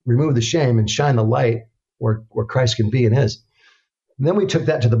remove the shame and shine the light where Christ can be and is. And then we took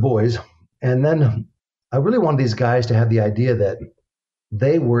that to the boys. And then I really wanted these guys to have the idea that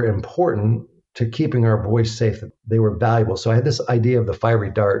they were important to keeping our boys safe, that they were valuable. So I had this idea of the fiery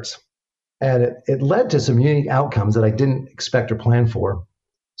darts. And it led to some unique outcomes that I didn't expect or plan for.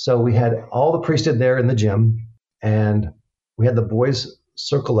 So we had all the priesthood there in the gym, and we had the boys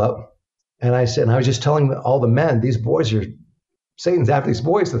circle up. And I was just telling all the men, these boys are, Satan's after these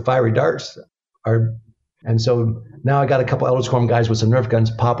boys, the fiery darts are. And so now I got a couple Elders Quorum guys with some Nerf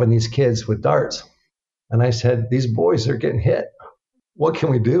guns popping these kids with darts. And I said, these boys are getting hit. What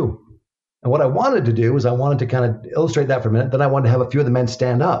can we do? And what I wanted to do was I wanted to kind of illustrate that for a minute. Then I wanted to have a few of the men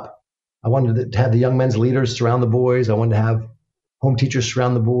stand up. I wanted to have the young men's leaders surround the boys. I wanted to have home teachers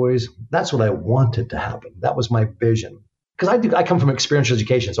surround the boys. That's what I wanted to happen. That was my vision. Because I come from experiential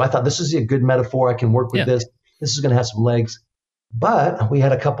education. So I thought this is a good metaphor. I can work with this. This is going to have some legs. But we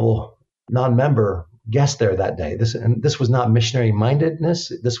had a couple non-member guests there that day. This was not missionary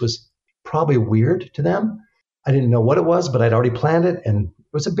mindedness. This was probably weird to them. I didn't know what it was, but I'd already planned it. And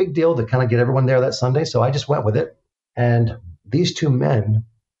it was a big deal to kind of get everyone there that Sunday. So I just went with it. And these two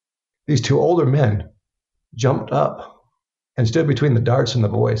older men jumped up and stood between the darts and the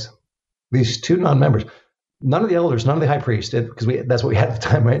boys. These two non-members, none of the elders, none of the high priest, because that's what we had at the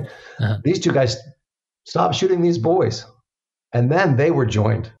time, right? Uh-huh. These two guys stopped shooting these boys. And then they were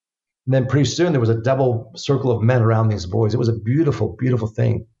joined. And then pretty soon there was a double circle of men around these boys. It was a beautiful, beautiful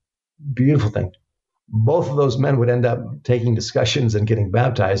thing. Beautiful thing. Both of those men would end up taking discussions and getting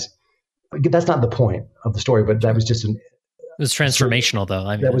baptized. That's not the point of the story, but that was just it was transformational, though.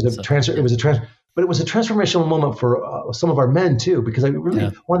 I mean, that was a but it was a transformational moment for some of our men too, because I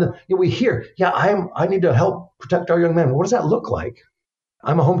really wanted to. We hear, I need to help protect our young men. What does that look like?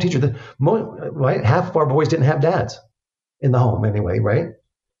 I'm a home teacher. Right? Half of our boys didn't have dads in the home anyway, right?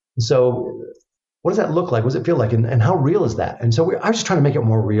 And so, what does that look like? What does it feel like? And how real is that? And so I was just trying to make it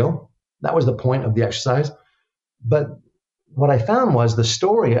more real. That was the point of the exercise. But what I found was the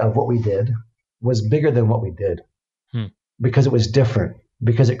story of what we did was bigger than what we did because it was different,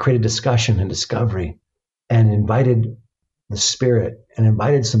 because it created discussion and discovery and invited the Spirit and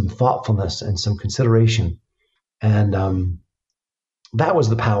invited some thoughtfulness and some consideration. And that was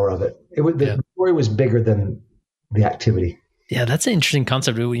the power of it. The story was bigger than the activity. Yeah, that's an interesting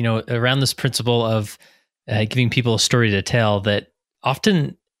concept, around this principle of giving people a story to tell, that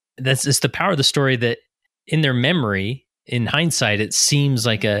often it's the power of the story that in their memory, in hindsight, it seems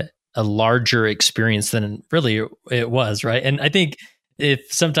like a larger experience than really it was, right? And I think if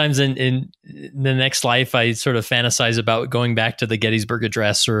sometimes in the next life, I sort of fantasize about going back to the Gettysburg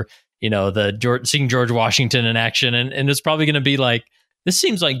Address or, seeing George Washington in action. And it's probably going to be like, this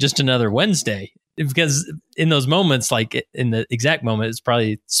seems like just another Wednesday. Because in those moments, like in the exact moment, it's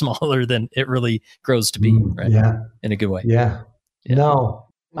probably smaller than it really grows to be, right? Yeah. In a good way. Yeah. No,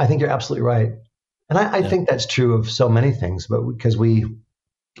 I think you're absolutely right. And I think that's true of so many things, but because we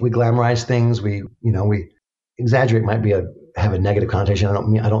glamorize things, we exaggerate might have a negative connotation. I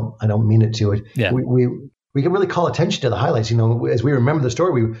don't mean it to. Yeah. We can really call attention to the highlights. As we remember the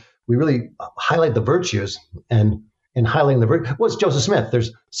story, we really highlight the virtues and highlighting the virtues. Well, it's Joseph Smith.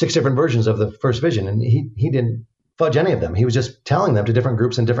 There's 6 different versions of the first vision, and he didn't fudge any of them. He was just telling them to different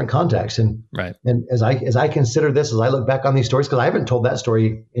groups in different contexts. And right. And as I consider this, as I look back on these stories, because I haven't told that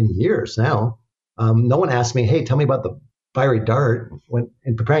story in years now. No one asked me, hey, tell me about the fiery dart. When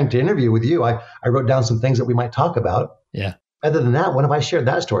in preparing to interview with you, I wrote down some things that we might talk about. Yeah. Other than that, when have I shared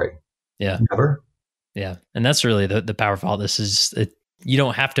that story? Yeah. Never. Yeah. And that's really the power of all this is you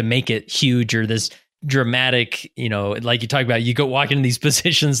don't have to make it huge or this dramatic, like you talk about, you go walk into these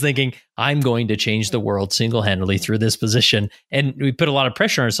positions thinking, I'm going to change the world single-handedly through this position. And we put a lot of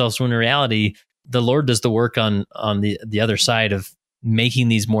pressure on ourselves when in reality, the Lord does the work on the other side of making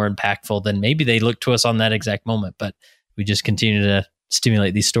these more impactful than maybe they look to us on that exact moment, but we just continue to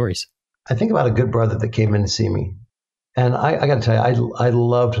stimulate these stories. I think about a good brother that came in to see me. And I got to tell you, I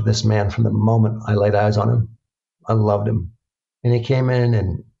loved this man from the moment I laid eyes on him. I loved him. And he came in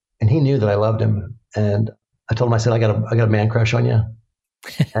and he knew that I loved him. And I told him, I said, I got a man crush on you.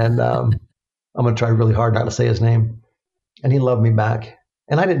 And I'm going to try really hard not to say his name. And he loved me back.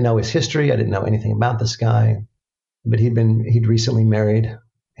 And I didn't know his history. I didn't know anything about this guy. But he'd recently married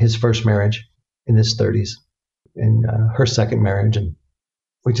his first marriage in his 30s and her second marriage. And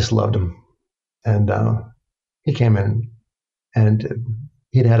we just loved him. And he came in and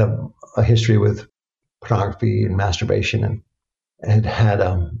he'd had a history with pornography and masturbation and had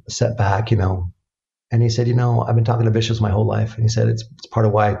a setback, And he said, I've been talking to bishops my whole life. And he said, it's part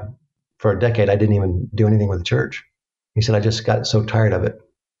of why for a decade I didn't even do anything with the church. He said, I just got so tired of it.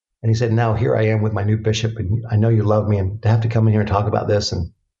 And he said, now here I am with my new bishop, and I know you love me, and to have to come in here and talk about this.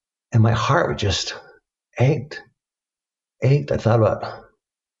 And my heart just ached. I thought about,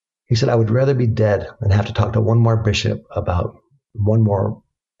 he said, I would rather be dead than have to talk to one more bishop about one more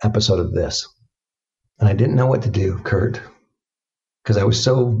episode of this. And I didn't know what to do, Kurt, because I was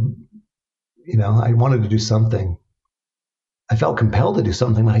so, I wanted to do something. I felt compelled to do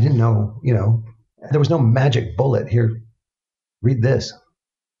something, but I didn't know, there was no magic bullet. Here, read this.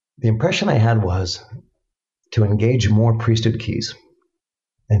 The impression I had was to engage more priesthood keys.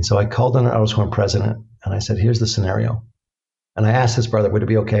 And so I called on our Elders Quorum president and I said, here's the scenario. And I asked his brother, would it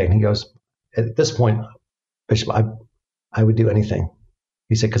be okay? And he goes, at this point, Bishop, I would do anything.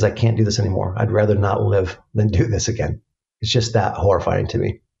 He said, because I can't do this anymore. I'd rather not live than do this again. It's just that horrifying to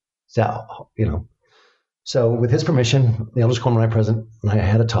me. It's that, So with his permission, the Elders Quorum and I present, and I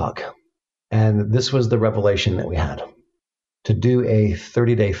had a talk. And this was the revelation that we had. To do a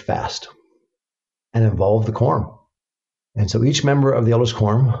 30-day fast and involve the quorum. And so each member of the Elders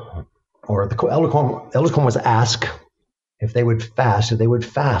Quorum, or the Elders Quorum was asked if they would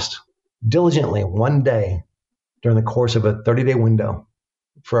fast diligently one day during the course of a 30-day window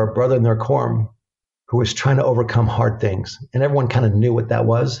for a brother in their quorum who was trying to overcome hard things. And everyone kind of knew what that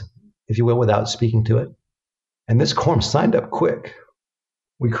was, if you will, without speaking to it. And this quorum signed up quick.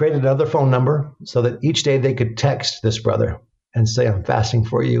 We created another phone number so that each day they could text this brother and say, I'm fasting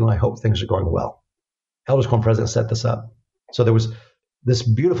for you. I hope things are going well. Elders Quorum president set this up. So there was this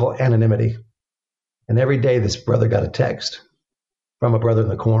beautiful anonymity. And every day this brother got a text from a brother in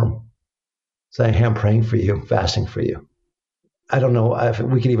the quorum saying, hey, I'm praying for you, fasting for you. I don't know if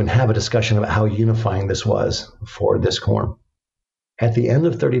we could even have a discussion about how unifying this was for this quorum. At the end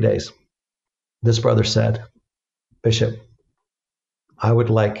of 30 days, this brother said, Bishop, I would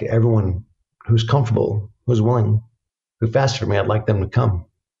like everyone who's comfortable, who's willing, who fasted for me, I'd like them to come.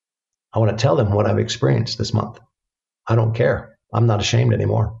 I want to tell them what I've experienced this month. I don't care. I'm not ashamed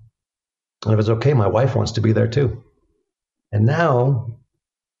anymore. And if it's okay, my wife wants to be there too. And now,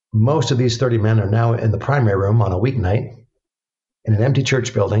 most of these 30 men are now in the primary room on a weeknight in an empty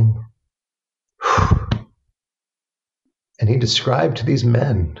church building. And he described to these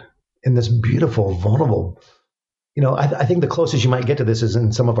men in this beautiful, vulnerable, I think the closest you might get to this is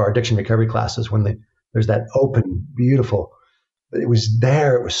in some of our addiction recovery classes when there's that open, beautiful, it was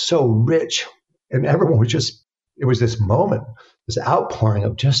there. It was so rich. And everyone was just, it was this moment, this outpouring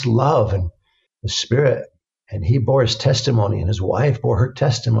of just love and the Spirit. And he bore his testimony and his wife bore her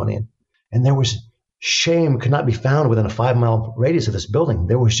testimony. And there was shame could not be found within a 5-mile radius of this building.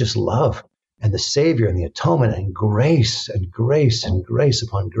 There was just love and the Savior and the atonement and grace and grace and grace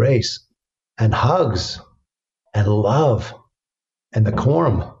upon grace and hugs and love and the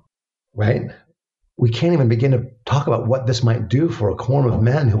quorum, right? We can't even begin to talk about what this might do for a quorum of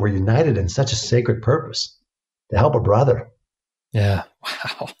men who were united in such a sacred purpose to help a brother. Yeah.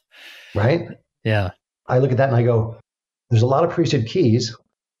 Wow. Right? Yeah. I look at that and I go, there's a lot of priesthood keys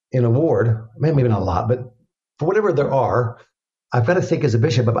in a ward, maybe not a lot, but for whatever there are, I've got to think as a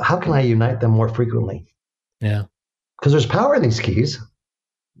bishop about how can I unite them more frequently? Yeah. Because there's power in these keys,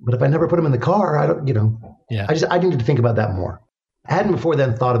 but if I never put them in the car, I don't, yeah. I needed to think about that more. I hadn't before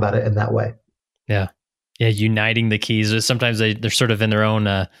then thought about it in that way. Yeah. Yeah. Uniting the keys. Sometimes they're sort of in their own,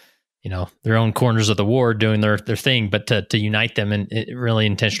 their own corners of the ward doing their thing, but to unite them in really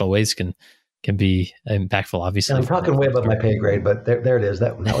intentional ways can be impactful, obviously. And I'm talking way above my pay grade, but there it is.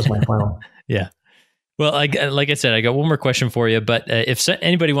 That was my final. Yeah. Well, like I said, I got one more question for you, but if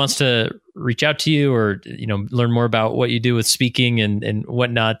anybody wants to reach out to you or, learn more about what you do with speaking and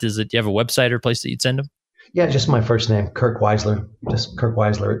whatnot, do you have a website or place that you'd send them? Yeah, just my first name, Kirk Weisler. Just Kirk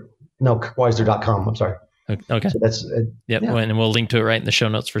Weisler. No, kirkweisler.com. I'm sorry. Okay. So that's yep. Yeah. And we'll link to it right in the show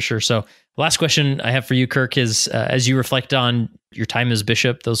notes for sure. So the last question I have for you, Kirk, is as you reflect on your time as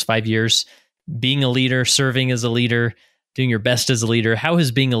bishop, those 5 years, being a leader, serving as a leader, doing your best as a leader, how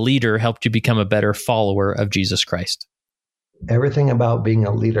has being a leader helped you become a better follower of Jesus Christ? Everything about being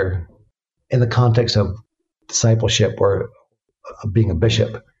a leader in the context of discipleship or being a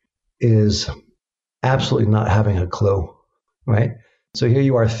bishop is absolutely not having a clue, right? So here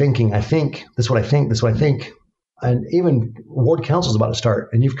you are thinking, I think, this is what I think, this is what I think. And even ward council is about to start.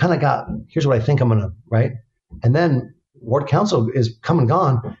 And you've kind of got, here's what I think I'm going to, right? And then ward council is come and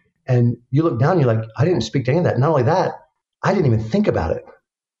gone. And you look down, you're like, I didn't speak to any of that. Not only that, I didn't even think about it.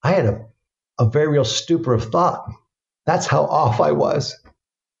 I had a very real stupor of thought. That's how off I was.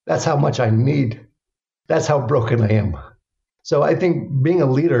 That's how much I need. That's how broken I am. So I think being a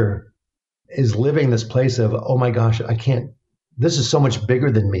leader is living this place of, oh my gosh, I can't, this is so much bigger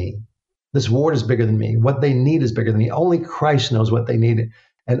than me. This ward is bigger than me. What they need is bigger than me. Only Christ knows what they need.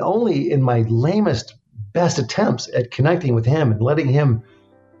 And only in my lamest, best attempts at connecting with him and letting him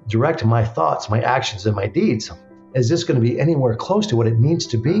direct my thoughts, my actions, and my deeds, is this going to be anywhere close to what it needs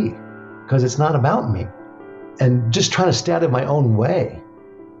to be, because it's not about me. And just trying to stay out of my own way.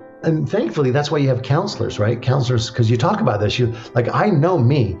 And thankfully, that's why you have counselors, right? Counselors, because you talk about this. You like, I know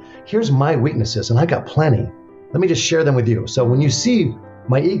me. Here's my weaknesses, and I got plenty. Let me just share them with you. So when you see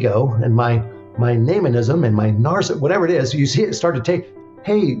my ego and my namenism and my narcissism, whatever it is, you see it start to take,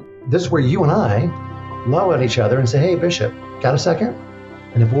 hey, this is where you and I low at each other and say, hey, Bishop, got a second?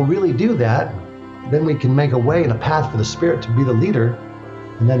 And if we'll really do that, then we can make a way and a path for the Spirit to be the leader,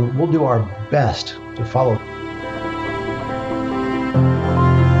 and then we'll do our best to follow.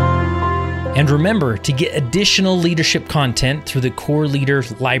 And remember, to get additional leadership content through the Core Leader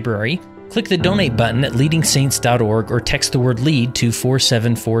Library, click the donate button at leadingsaints.org or text the word LEAD to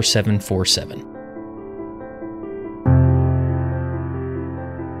 474747.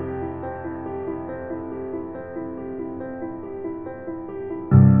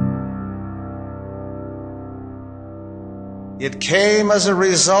 It came as a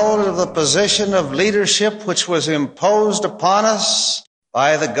result of the position of leadership which was imposed upon us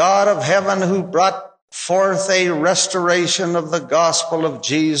by the God of heaven, who brought forth a restoration of the gospel of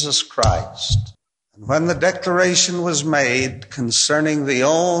Jesus Christ. And when the declaration was made concerning the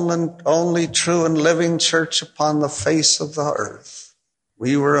only true and living church upon the face of the earth,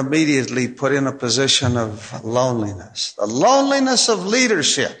 we were immediately put in a position of loneliness, the loneliness of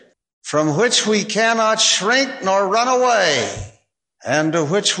leadership, from which we cannot shrink nor run away, and to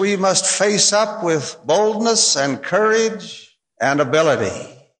which we must face up with boldness and courage and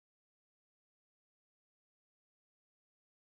ability.